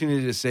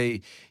opportunity to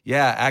say,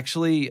 yeah,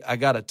 actually, I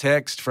got a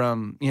text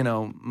from,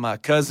 my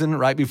cousin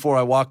right before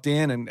I walked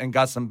in and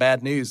got some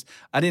bad news.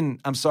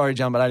 I'm sorry,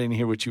 John, but I didn't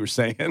hear what you were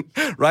saying,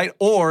 right?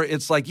 Or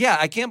it's like, yeah,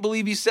 I can't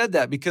believe you said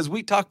that because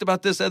we talked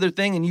about this other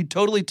thing and you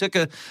totally took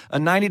a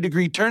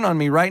 90-degree turn on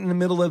me right in the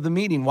middle of the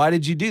meeting. Why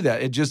did you do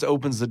that? It just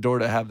opens the door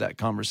to have that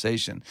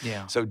conversation.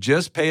 Yeah. So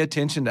just pay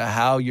attention to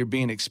how you're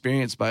being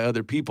experienced by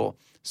other people.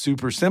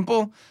 Super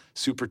simple,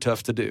 super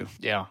tough to do.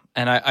 Yeah.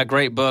 And a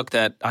great book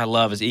that I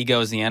love is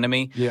Ego is the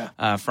Enemy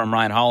from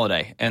Ryan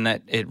Holiday. And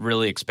that it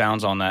really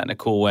expounds on that in a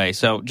cool way.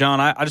 So, John,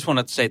 I just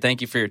want to say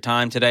thank you for your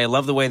time today. I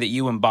love the way that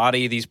you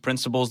embody these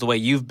principles, the way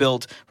you've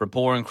built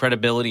rapport and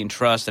credibility and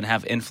trust and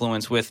have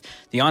influence with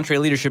the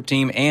EntreLeadership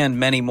team and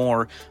many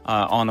more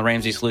on the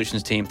Ramsey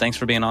Solutions team. Thanks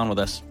for being on with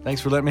us.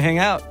 Thanks for letting me hang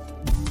out.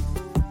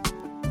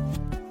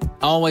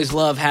 I always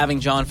love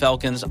having John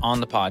Felkins on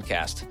the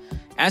podcast.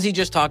 As he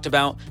just talked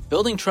about,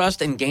 building trust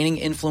and gaining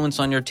influence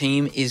on your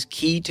team is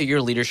key to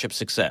your leadership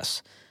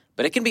success.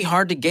 But it can be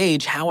hard to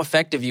gauge how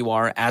effective you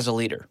are as a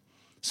leader.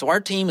 So our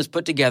team has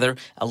put together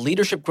a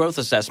leadership growth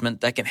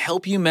assessment that can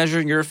help you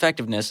measure your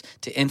effectiveness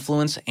to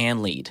influence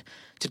and lead.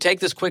 To take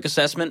this quick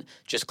assessment,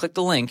 just click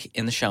the link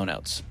in the show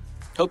notes.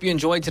 Hope you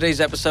enjoyed today's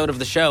episode of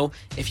the show.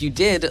 If you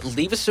did,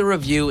 leave us a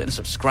review and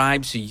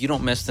subscribe so you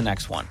don't miss the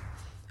next one.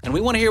 And we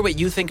want to hear what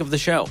you think of the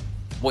show,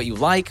 what you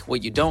like,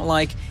 what you don't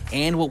like,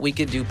 and what we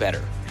could do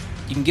better.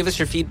 You can give us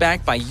your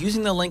feedback by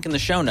using the link in the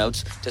show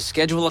notes to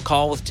schedule a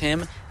call with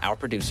Tim, our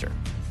producer.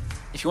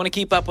 If you want to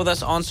keep up with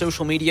us on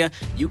social media,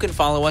 you can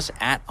follow us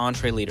at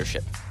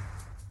EntreLeadership.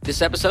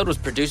 This episode was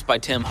produced by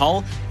Tim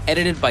Hull,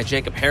 edited by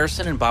Jacob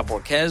Harrison and Bob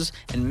Borquez,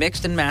 and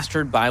mixed and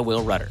mastered by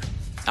Will Rudder.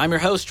 I'm your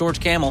host, George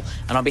Camel,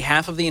 and on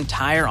behalf of the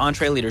entire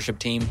EntreLeadership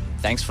team,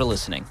 thanks for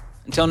listening.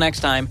 Until next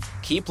time,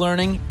 keep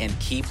learning and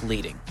keep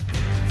leading.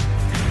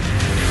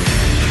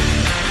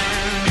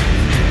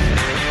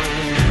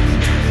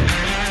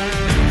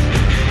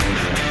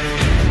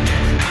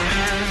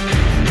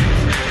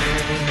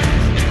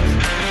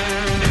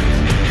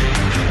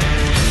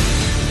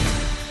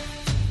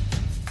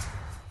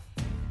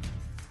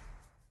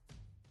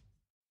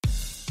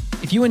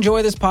 If you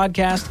enjoy this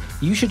podcast,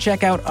 you should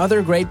check out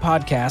other great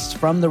podcasts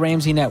from the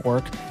Ramsey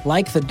Network,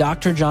 like the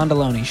Dr. John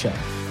Deloney Show.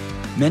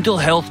 Mental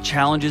health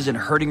challenges and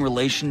hurting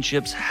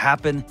relationships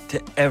happen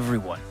to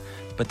everyone,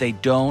 but they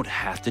don't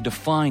have to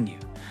define you.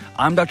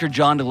 I'm Dr.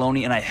 John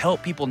Deloney, and I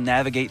help people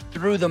navigate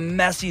through the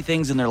messy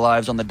things in their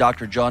lives on the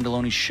Dr. John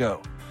Deloney Show.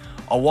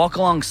 I'll walk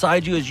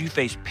alongside you as you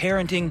face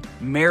parenting,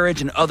 marriage,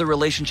 and other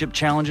relationship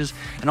challenges,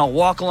 and I'll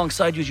walk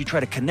alongside you as you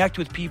try to connect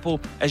with people,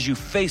 as you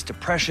face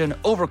depression,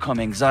 overcome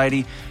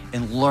anxiety,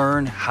 and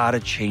learn how to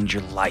change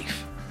your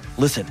life.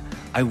 Listen,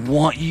 I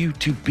want you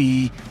to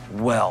be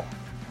well.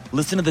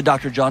 Listen to the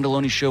Dr. John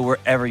Deloney Show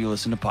wherever you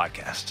listen to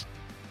podcasts.